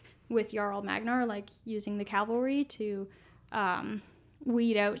back with Jarl Magnar, like using the cavalry to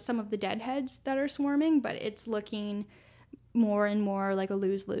weed out some of the deadheads that are swarming, but it's looking more and more like a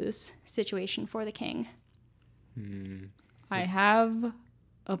lose-lose situation for the king. I have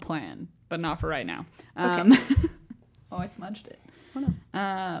a plan, but not for right now. Okay. Oh, I smudged it. Oh,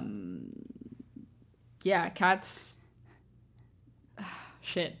 no. Yeah, Kat's...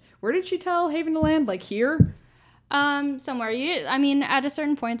 Shit. Where did she tell Haven to land? Like here? Somewhere. At a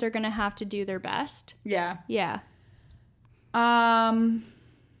certain point, they're going to have to do their best. Yeah. Yeah.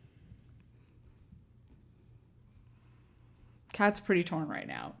 Kat's pretty torn right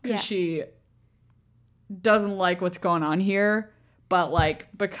now. Because she doesn't like what's going on here. But, like,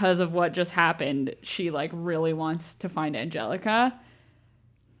 because of what just happened, she, like, really wants to find Angelica.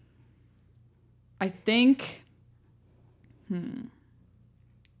 I think...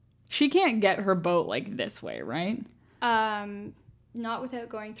 She can't get her boat, like, this way, right? Not without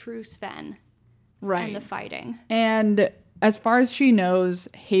going through Sven. Right. And the fighting. And as far as she knows,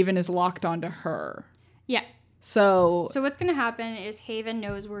 Haven is locked onto her. Yeah. So what's going to happen is Haven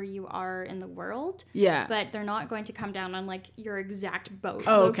knows where you are in the world. Yeah. But they're not going to come down on, like, your exact boat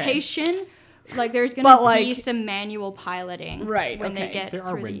location. Okay. Like, there's going to be some manual piloting. Right. When they get there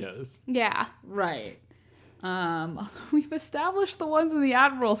are windows. Yeah. Right. We've established the ones in the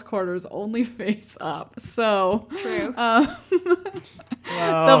Admiral's quarters only face up. So true. They'll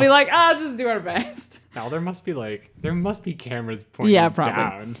be like, just do our best. Now there must be cameras pointing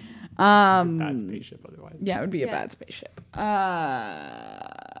down. Bad spaceship otherwise. Yeah, it would be a bad spaceship. I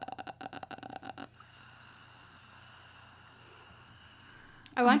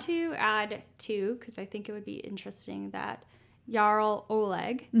want to add too, because I think it would be interesting that Jarl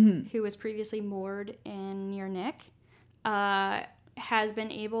Oleg, who was previously moored in Nirnik, has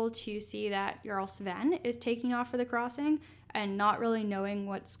been able to see that Jarl Sven is taking off for the crossing, and not really knowing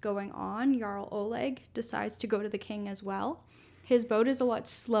what's going on, Jarl Oleg decides to go to the king as well. His boat is a lot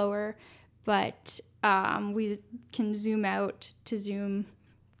slower, but we can zoom out to zoom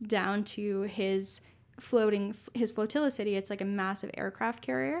down to his flotilla city. It's like a massive aircraft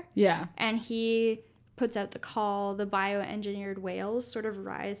carrier. Yeah. And he puts out the call. The bioengineered whales sort of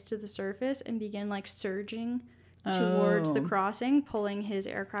rise to the surface and begin like surging towards the crossing, pulling his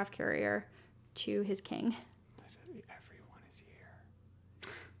aircraft carrier to his king. Everyone is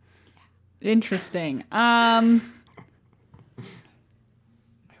here. Interesting. I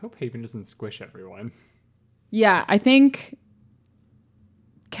hope Haven doesn't squish everyone. Yeah, I think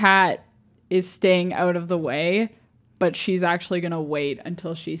Kat is staying out of the way, but she's actually going to wait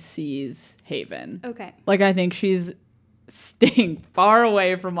until she sees Haven. Okay. Like, I think she's staying far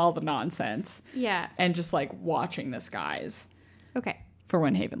away from all the nonsense. Yeah. And just, like, watching the skies. Okay. For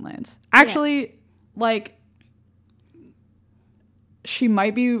when Haven lands. Actually, like, she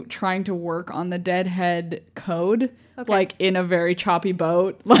might be trying to work on the Deadhead code. Okay. Like, in a very choppy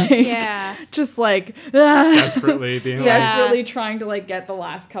boat. Like, just, like... Desperately being desperately trying to, like, get the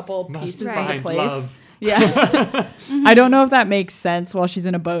last couple pieces into place. Love. Yeah. I don't know if that makes sense while she's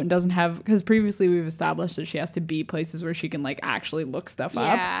in a boat and doesn't have... Because previously we've established that she has to be places where she can, like, actually look stuff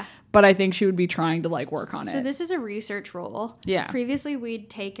up. But I think she would be trying to, like, work on it. So this is a research role. Yeah. Previously, we'd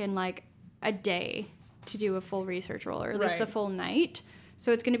taken, like, a day to do a full research role, or at least the full night.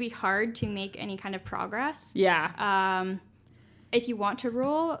 So it's going to be hard to make any kind of progress. Yeah. If you want to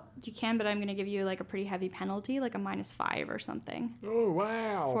roll, you can, but I'm going to give you, like, a pretty heavy penalty, like a -5 or something. Oh,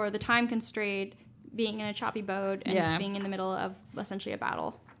 wow. For the time constraint, being in a choppy boat, and being in the middle of essentially a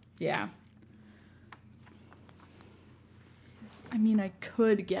battle. Yeah. I mean, I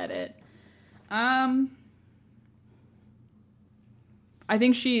could get it. I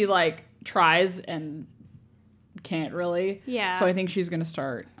think she, like, tries and can't really. Yeah. So I think she's going to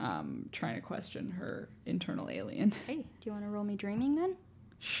start trying to question her internal alien. Hey, do you want to roll me dreaming then?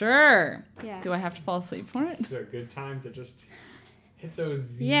 Sure. Yeah. Do I have to fall asleep for it? It's a good time to just hit those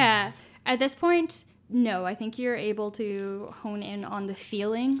Z's. Yeah. At this point, no. I think you're able to hone in on the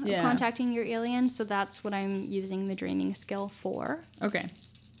feeling of contacting your alien, so that's what I'm using the dreaming skill for. Okay.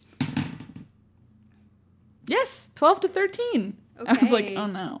 Yes, 12 to 13. Okay. I was like, oh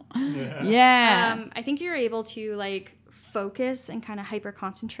no. Yeah. I think you're able to, like, focus and kind of hyper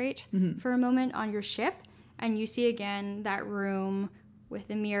concentrate for a moment on your ship, and you see again that room with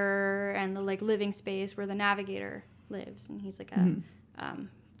the mirror and the, like, living space where the navigator lives, and he's like a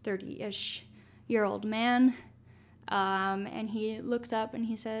 30-ish year old man, and he looks up and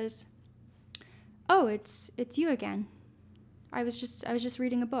he says, "Oh, it's you again. I was just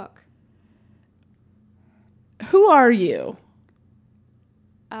reading a book." Who are you?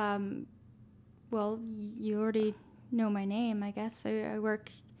 Well, you already know my name, I guess. I work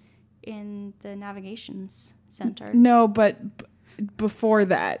in the navigations center. No, but before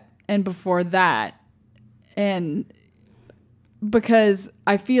that, and because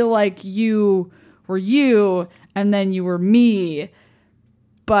I feel like you were you, and then you were me,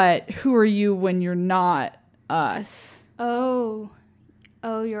 but who are you when you're not us? Oh,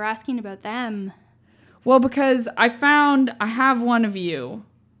 you're asking about them. Well, because I have one of you,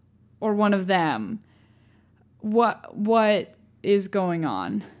 or one of them. What is going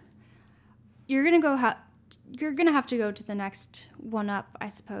on? You're gonna have to go to the next one up, I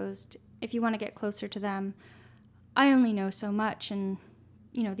suppose, if you want to get closer to them. I only know so much, and,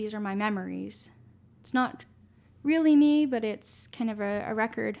 you know, these are my memories. It's not really me, but it's kind of a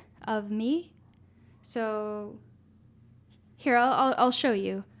record of me. So here, I'll show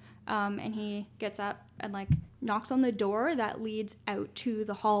you. And he gets up and like knocks on the door that leads out to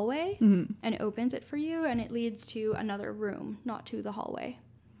the hallway and opens it for you, and it leads to another room, not to the hallway.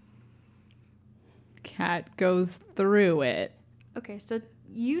 Cat goes through it. Okay, so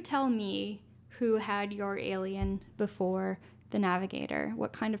you tell me who had your alien before the navigator.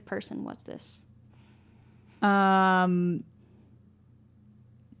 What kind of person was this?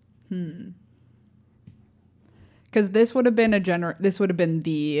 Because this would have been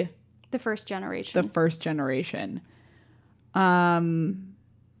the first generation. The first generation. But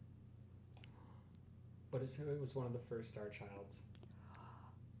it was one of the first Star Childs.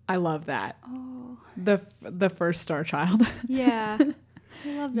 I love that. Oh. The first Star Child. Yeah. I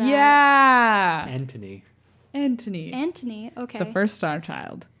love that. Yeah. Antony. Okay. The first Star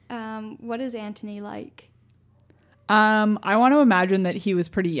Child. What is Antony like? I want to imagine that he was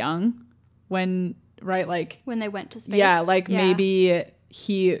pretty young when they went to space. Yeah, maybe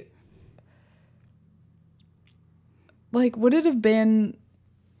he would it have been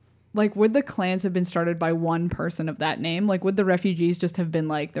would the clans have been started by one person of that name? Would the refugees just have been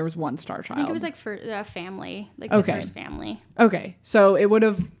there was one Star Child? I think it was for a family, the first family. Okay, so it would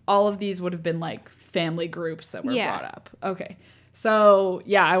have all of these would have been family groups that were brought up. Okay, so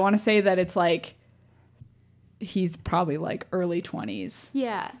yeah, I want to say that it's he's probably early 20s.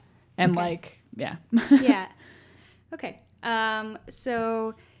 Yeah, and yeah. Okay.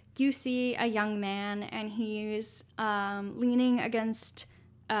 So you see a young man, and he's leaning against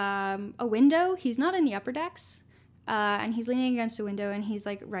a window. He's not in the upper decks, and he's leaning against a window, and he's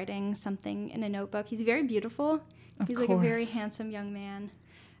writing something in a notebook. He's very beautiful. He's a very handsome young man.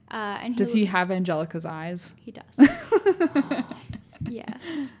 And does he have Angelica's eyes? He does.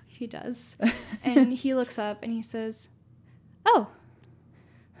 Yes, he does. And he looks up and he says, "Oh,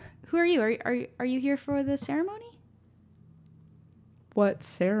 who are you? Are you here for the ceremony?" What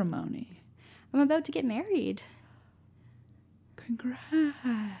ceremony? I'm about to get married. Congrats.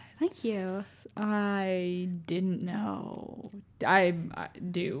 Thank you. I didn't know. I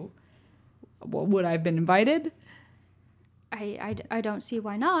do. Would I have been invited? I don't see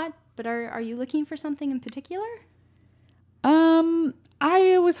why not, but are you looking for something in particular?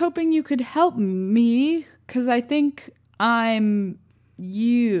 I was hoping you could help me, because I think I'm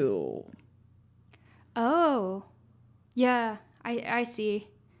you. Oh, yeah, I see.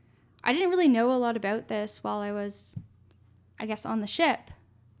 I didn't really know a lot about this while I was, I guess, on the ship.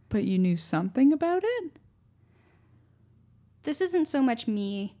 But you knew something about it? This isn't so much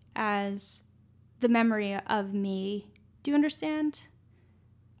me as the memory of me. Do you understand?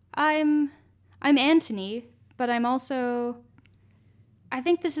 I'm Antony, but I'm also... I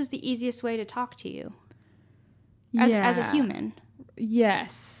think this is the easiest way to talk to you. As a human.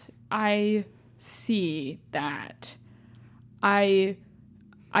 Yes, I see that. I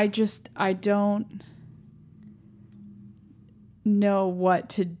don't know what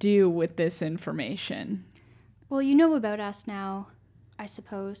to do with this information. Well, you know about us now, I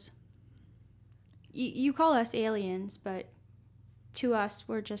suppose. You call us aliens, but to us,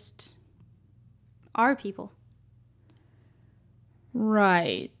 we're just our people.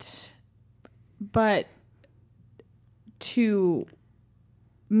 Right. But to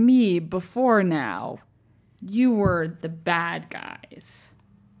me, before now, you were the bad guys.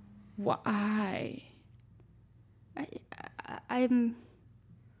 Why? I'm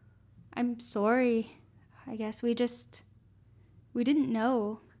sorry. I guess we didn't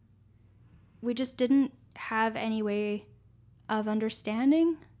know. We just didn't have any way of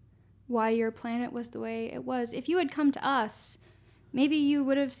understanding why your planet was the way it was. If you had come to us, maybe you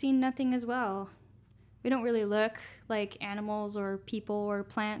would have seen nothing as well. We don't really look like animals or people or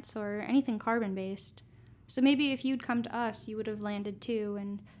plants or anything carbon-based. So maybe if you'd come to us, you would have landed too,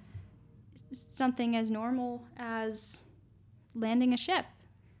 and something as normal as landing a ship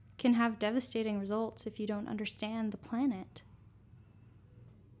can have devastating results if you don't understand the planet.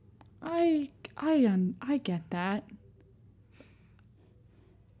 I get that.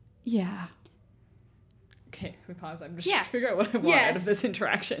 Yeah. Okay, we pause. I'm just trying to figure out what I want out of this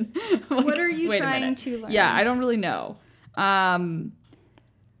interaction. What are you trying to learn? Yeah, I don't really know. I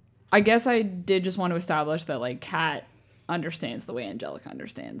guess I did just want to establish that Kat understands the way Angelica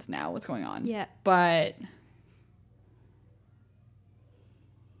understands now what's going on. Yeah. But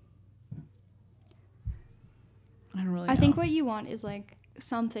I don't really know. I think what you want is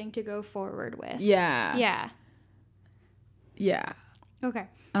something to go forward with. Yeah. Yeah. Yeah. Okay.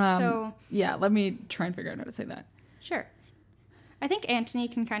 So yeah, let me try and figure out how to say that. Sure. I think Antony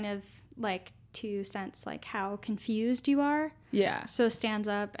can kind of to sense how confused you are. Yeah. So stands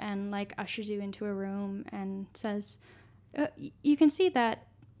up and ushers you into a room and says, "You can see that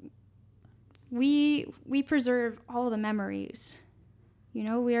we preserve all the memories. You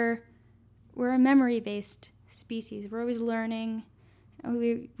know, we're a memory-based species. We're always learning, and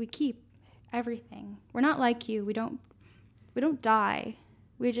we keep everything. We're not like you. We don't die.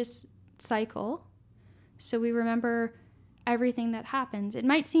 We just cycle. So we remember everything that happens. It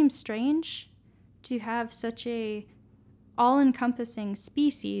might seem strange to have such a all-encompassing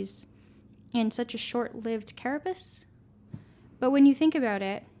species in such a short-lived carapace, but when you think about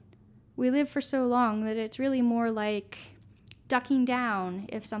it, we live for so long that it's really more like ducking down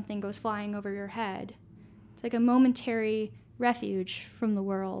if something goes flying over your head. It's like a momentary refuge from the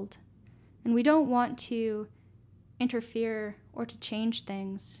world. And we don't want to interfere or to change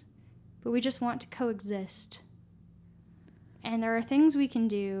things, but we just want to coexist. And there are things we can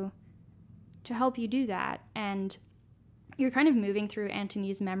do to help you do that. And you're kind of moving through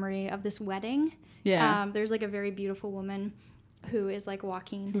Antony's memory of this wedding. Yeah. There's like a very beautiful woman who is like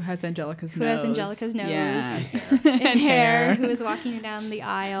walking. Who has Angelica's nose. Who has Angelica's nose. Yeah. And hair. Who is walking down the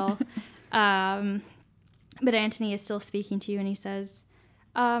aisle. But Antony is still speaking to you, and he says,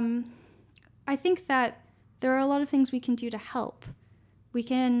 I think that there are a lot of things we can do to help. We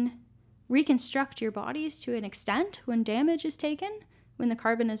can reconstruct your bodies to an extent when damage is taken, when the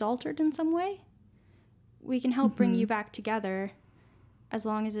carbon is altered in some way. We can help bring you back together as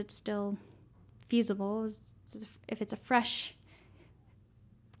long as it's still feasible, if it's a fresh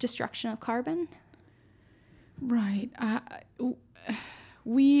destruction of carbon. Right.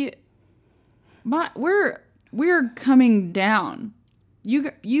 We're coming down.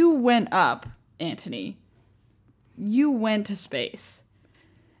 You went up, Antony. You went to space.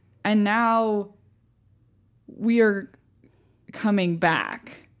 And now we are coming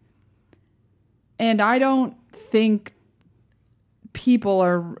back. And I don't think people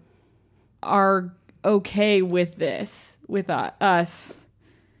are okay with this, with us,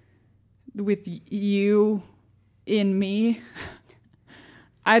 with you in me.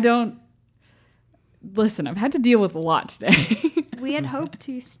 Listen, I've had to deal with a lot today. We had hoped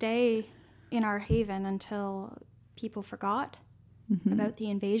to stay in our haven until people forgot about the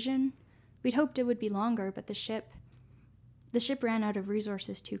invasion. We'd hoped it would be longer, but the ship ran out of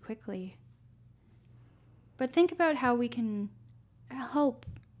resources too quickly. But think about how we can help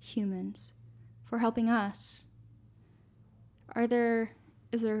humans for helping us.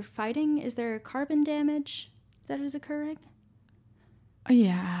 Is there fighting? Is there carbon damage that is occurring?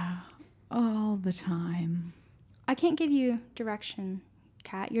 Yeah, all the time. I can't give you direction,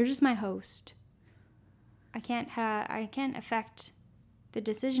 Kat. You're just my host. I can't affect the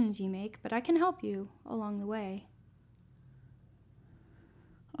decisions you make, but I can help you along the way.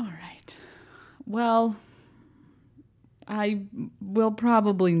 All right. Well, I will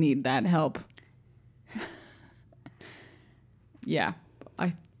probably need that help. Yeah.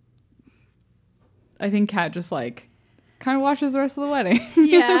 I think Kat just kind of watches the rest of the wedding.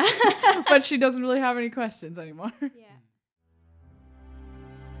 Yeah. But she doesn't really have any questions anymore. Yeah.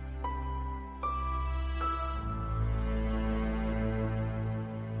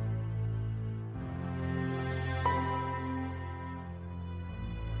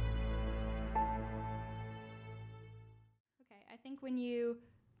 I think when you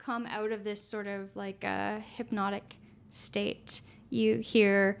come out of this sort of like a hypnotic state, you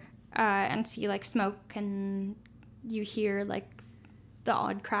hear and see like smoke, and you hear like the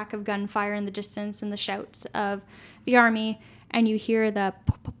odd crack of gunfire in the distance and the shouts of the army, and you hear the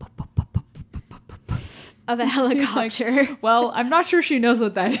of a helicopter. Like, well, I'm not sure she knows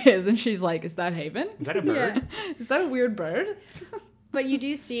what that is, and she's like, is that Haven? Is that a bird? Yeah. Is that a weird bird? But you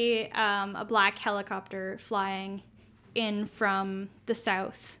do see a black helicopter flying in from the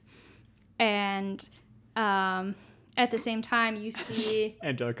south, and at the same time you see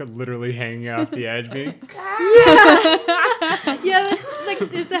Angelica literally hanging off the edge being yeah, like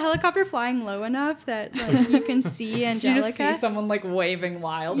there's the helicopter flying low enough that like you can see Angelica. You just see someone like waving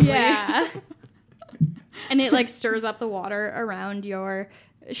wildly. Yeah. And it like stirs up the water around your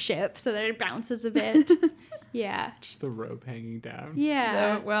ship so that it bounces a bit. Yeah. Just the rope hanging down.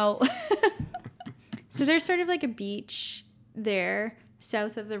 Yeah. Well. So there's sort of like a beach there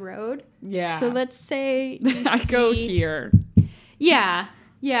south of the road. Yeah. So let's say I go here. Yeah.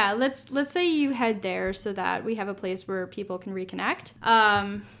 Yeah. Let's say you head there so that we have a place where people can reconnect.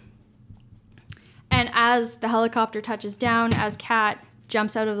 And as the helicopter touches down, as Kat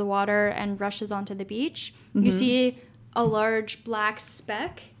jumps out of the water and rushes onto the beach, you see a large black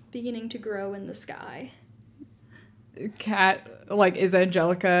speck beginning to grow in the sky. Kat, like, is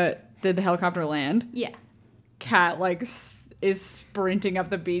Angelica... Did the helicopter land? Yeah. Kat, like, is sprinting up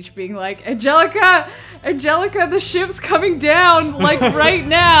the beach being like, Angelica, the ship's coming down, like, right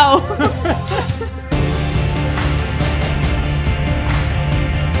now.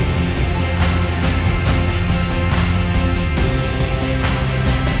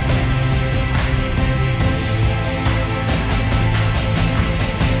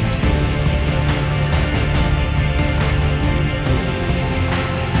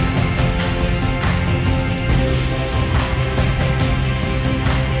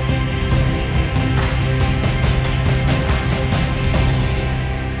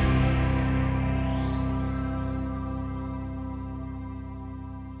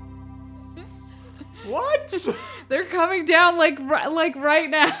 What? They're coming down like right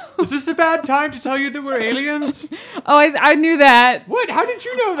now. Is this a bad time to tell you that we're aliens? Oh, I knew that. What? How did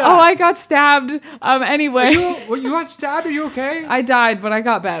you know that? Oh, I got stabbed. Anyway. You got stabbed? Are you okay? I died, but I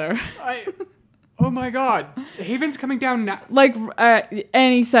got better. Oh my god. Haven's coming down now. Like,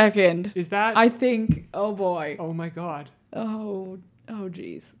 any second. Is that? I think, oh boy. Oh my god. Oh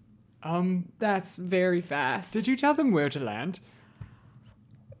geez. That's very fast. Did you tell them where to land?